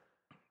you.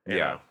 you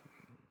Yeah. know?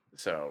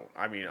 So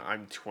I mean,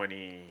 I'm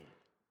 20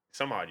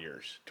 some odd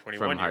years,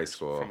 21 From high years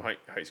school. from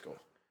high school.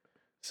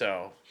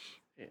 So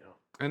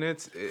And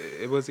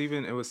it was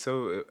even, it was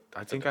so,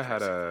 I think I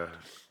had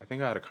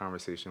a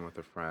conversation with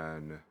a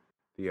friend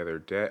the other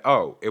day.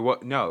 Oh, it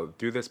was, no,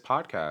 through this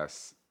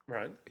podcast,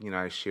 right.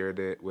 I shared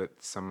it with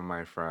some of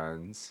my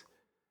friends.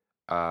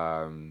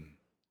 Um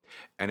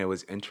and it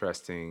was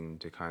interesting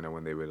to kind of,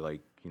 when they would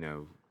like,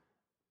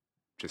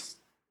 just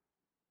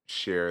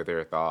share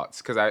their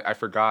thoughts because I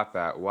forgot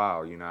that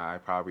wow, I'm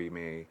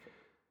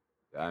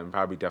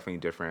probably definitely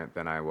different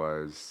than I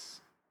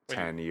was When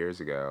you, 10 years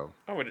ago.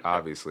 I would,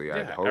 Obviously,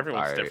 I'd yeah, hope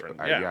everyone's different.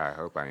 I Yeah. yeah, I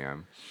hope I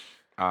am.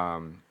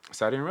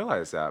 So I didn't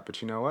realize that.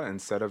 But you know what?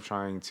 Instead of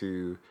trying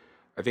to,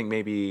 I think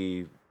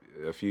maybe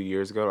a few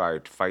years ago,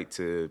 I'd fight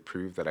to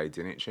prove that I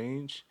didn't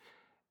change.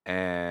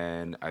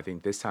 And I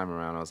think this time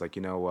around, I was like,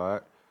 you know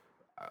what?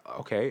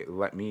 Okay,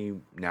 let me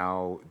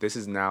now. This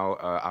is now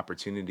an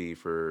opportunity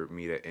for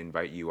me to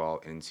invite you all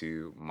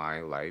into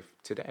my life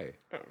today.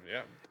 Oh,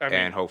 yeah. I And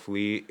mean,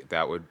 hopefully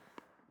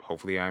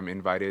I'm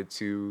invited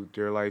to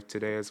your life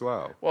today as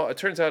well. well, it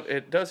turns out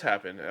it does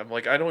happen. I'm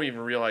like, I don't even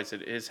realize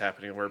it is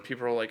happening. Where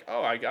people are like,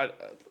 "Oh,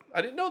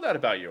 I didn't know that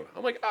about you."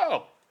 I'm like,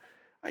 "Oh,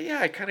 yeah,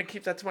 I kind of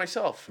keep that to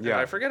myself, and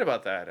I Yeah, forget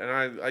about that."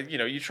 And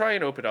you try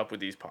and open up with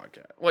these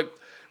podcasts, like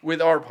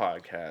with our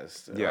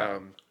podcast. yeah,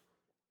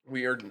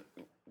 We are,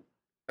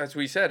 as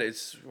we said,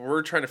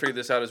 we're trying to figure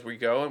this out as we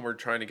go, and we're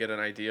trying to get an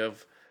idea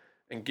of,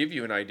 and give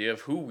you an idea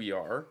of who we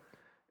are,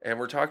 and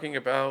we're talking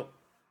about,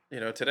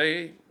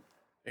 today,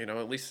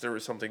 at least there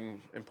was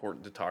something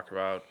important to talk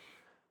about.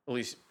 At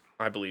least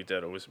I believe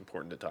that it was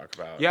important to talk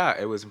about. yeah.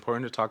 It was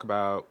important to talk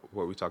about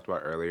what we talked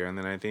about earlier, and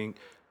then I think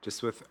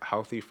just with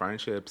healthy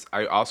friendships,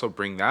 I also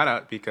bring that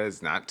up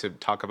because not to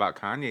talk about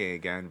Kanye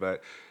again,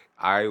 but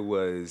I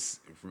was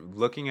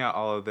looking at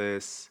all of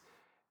this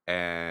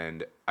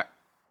and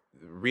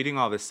reading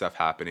all this stuff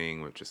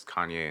happening with just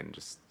Kanye and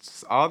just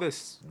all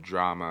this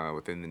drama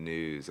within the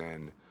news,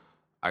 and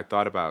I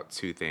thought about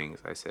two things.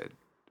 I said,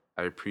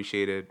 I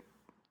appreciated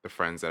the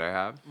friends that I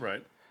have,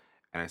 Right.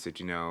 and I said,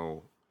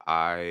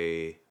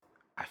 I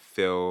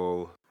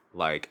feel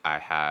like I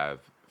have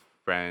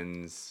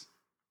friends,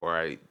 or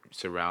I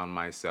surround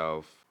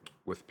myself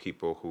with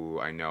people who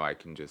I know I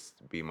can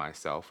just be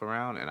myself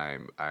around, and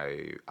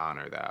I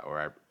honor that,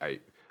 or I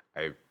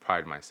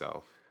pride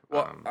myself.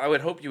 Well, I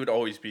would hope you would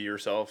always be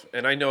yourself,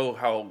 and I know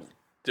how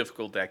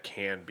difficult that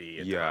can be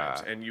at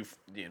times. Yeah, And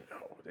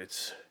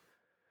it's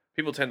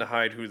people tend to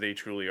hide who they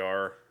truly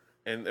are,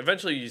 and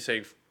eventually you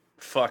say,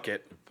 "Fuck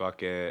it,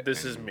 fuck it,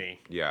 this is and me.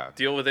 yeah,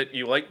 Deal with it.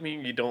 You like me,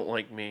 you don't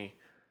like me."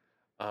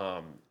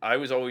 I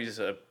was always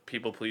a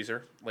people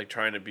pleaser, like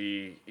trying to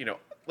be,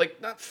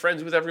 like not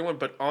friends with everyone,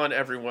 but on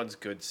everyone's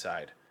good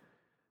side.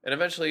 And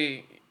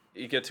eventually,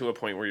 you get to a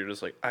point where you're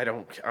just like, I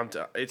don't, I'm,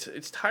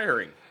 it's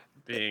tiring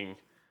being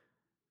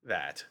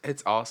that.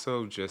 it's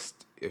also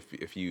just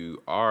if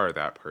you are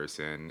that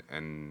person,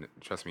 and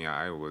trust me,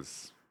 I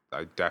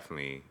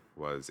definitely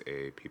was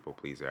a people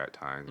pleaser at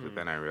times, but Mm,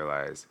 then I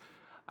realized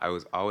I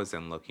was always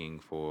then looking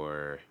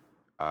for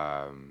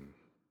um,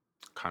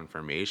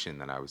 confirmation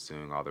that I was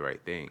doing all the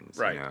right things,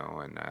 right.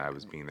 and I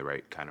was being the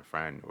right kind of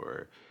friend,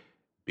 or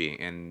being,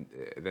 and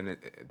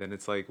then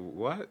it's like,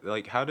 what,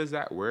 like, how does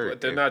that work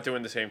But they're if not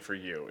doing the same for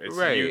you. It's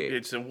you. right?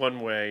 It's a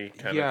one way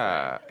kind of thing.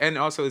 Yeah, and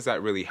also is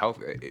that really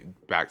healthy?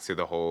 Back to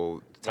the whole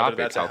Whether topic,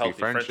 that's a healthy healthy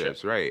friendship.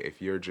 friendships, right?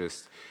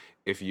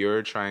 If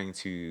you're trying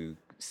to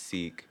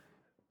seek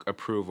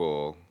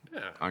approval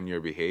Yeah. on your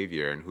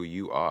behavior and who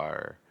you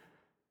are,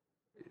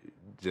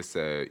 just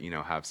to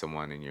have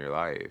someone in your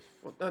life.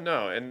 Well,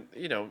 no, and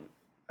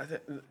I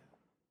th-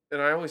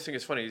 and I always think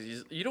it's funny.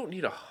 You don't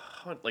need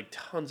like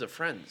tons of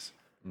friends.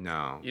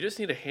 No, You just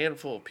need a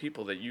handful of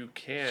people that you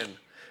can,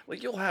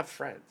 like, you'll have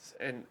friends,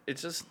 and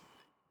it's just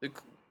the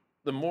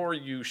the more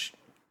you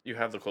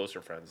have, the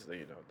closer friends,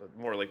 the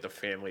more like the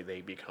family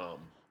they become,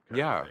 kind of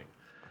yeah, thing.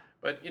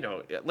 But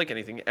yeah, like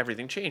anything,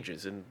 everything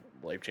changes, and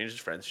life changes,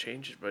 friends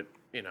change. But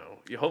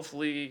you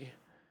hopefully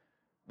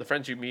the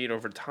friends you meet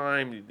over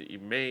time that you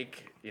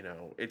make,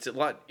 it's a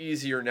lot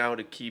easier now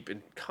to keep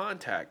in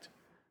contact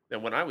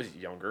than when I was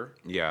younger.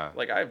 yeah,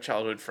 Like I have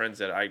childhood friends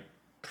that I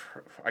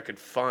could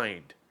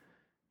find,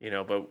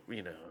 but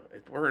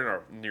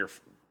we're in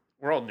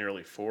we're all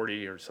nearly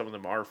 40, or some of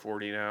them are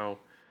 40 now,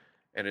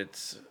 and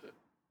it's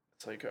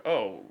like,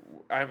 oh,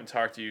 I haven't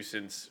talked to you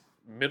since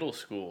middle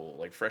school,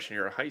 like freshman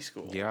year of high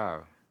school.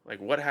 yeah. Like,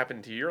 what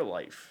happened to your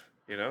life?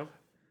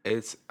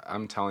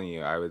 I'm telling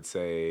you, I would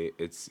say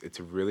it's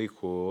really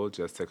cool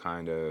just to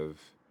kind of,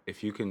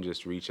 if you can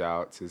just reach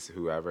out to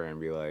whoever and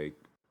be like,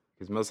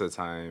 because most of the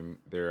time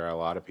there are a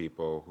lot of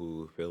people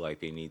who feel like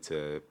they need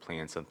to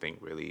plan something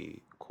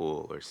really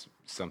cool, or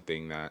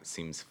something that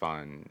seems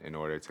fun in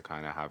order to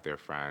kind of have their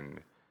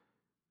friend,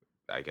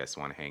 I guess,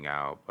 want to hang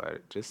out.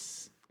 But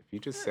just if you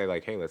just say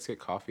like, hey, let's get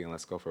coffee and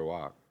let's go for a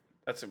walk.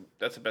 That's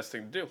the best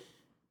thing to do.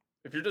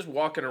 If you're just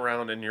walking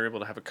around and you're able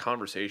to have a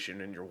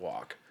conversation in your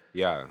walk,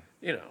 Yeah,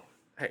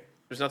 hey,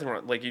 there's nothing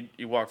wrong. Like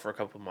you walk for a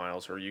couple of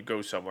miles, or you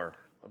go somewhere,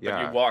 but you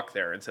yeah. walk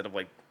there instead of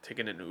like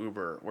taking an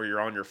Uber where you're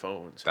on your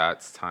phones.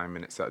 That's time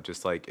in itself.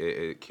 Just like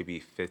it could be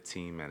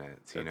 15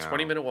 minutes, A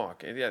 20-minute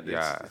walk, and yeah,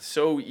 Yeah, it's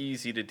so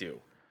easy to do,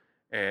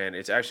 and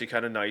it's actually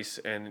kind of nice,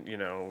 and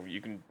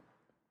you can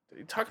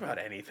talk about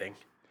anything.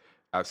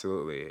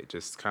 absolutely.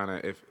 Just kind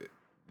of, if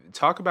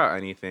talk about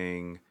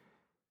anything,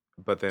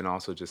 but then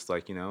also just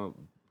like,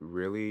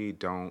 really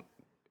don't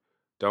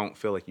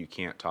feel like you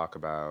can't talk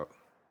about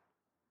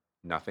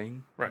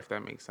nothing, Right. if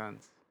that makes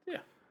sense. Yeah.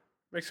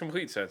 Makes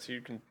complete sense.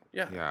 You can,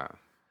 yeah. Yeah.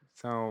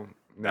 So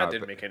That no,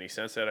 didn't make any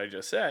sense that I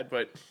just said,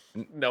 but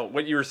no,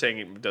 what you were saying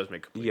it does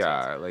make complete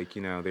sense. yeah, like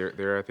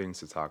there are things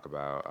to talk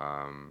about,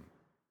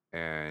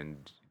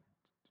 and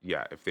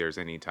yeah, if there's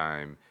any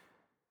time,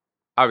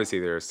 obviously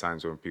there's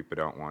times when people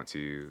don't want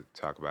to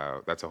talk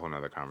about. That's a whole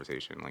nother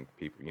conversation. Like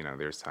people,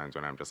 there's times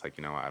when I'm just like,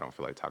 what, I don't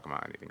feel like talking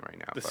about anything right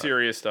now. The But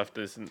serious stuff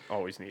isn't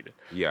always needed.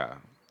 yeah,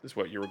 Is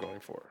what you were going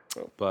for.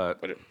 Oh, but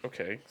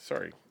okay,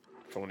 sorry,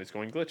 phone is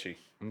going glitchy.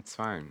 it's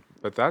fine.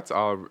 But that's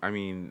all. I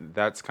mean,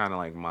 that's kind of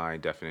like my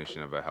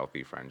definition of a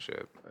healthy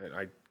friendship.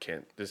 I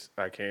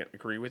can't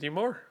agree with you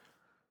more.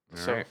 All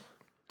So,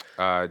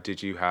 right.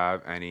 Did you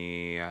have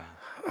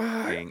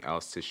anything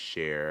else to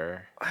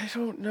share? I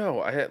don't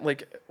know. I had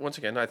once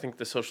again, I think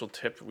the social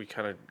tip we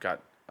kind of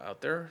got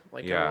out there,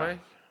 in Yeah. a way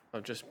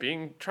of just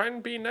trying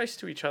to be nice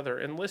to each other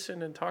and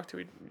listen and talk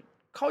to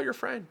call your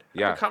friend. Have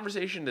Yeah. a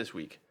conversation this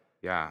week.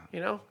 Yeah. You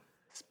know?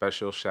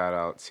 Special shout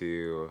out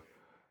to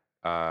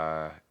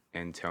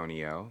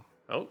Antonio.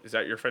 Oh, is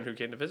that your friend who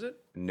came to visit?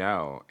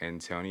 No,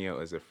 Antonio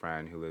is a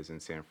friend who lives in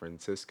San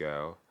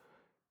Francisco,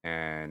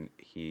 and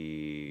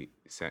he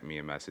sent me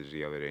a message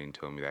the other day and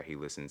told me that he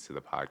listens to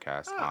the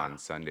podcast on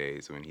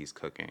Sundays when he's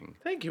cooking.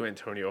 Thank you,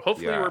 Antonio.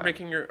 Hopefully, Yeah. we're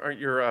making your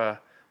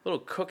little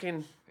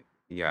cooking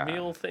Yeah.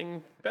 meal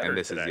thing better And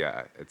this today. is,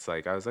 yeah, it's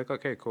like, I was like,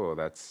 okay, cool.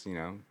 That's,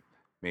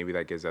 maybe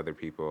that gives other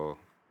people.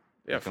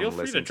 Yeah, you can feel free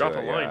to listen drop to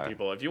a it, line, yeah.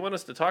 people. If you want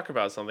us to talk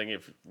about something,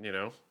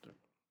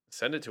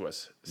 send it to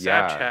us.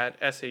 Yeah. Sapchat,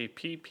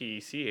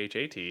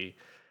 SAPPCHAT,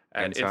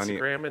 at Antonio-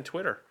 Instagram and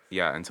Twitter.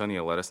 Yeah,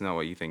 Antonio, let us know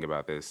what you think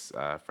about this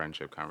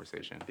friendship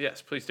conversation.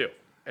 Yes, please do.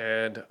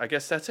 And I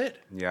guess that's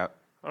it. Yep.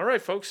 All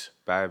right, folks.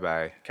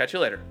 Bye-bye. Catch you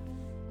later.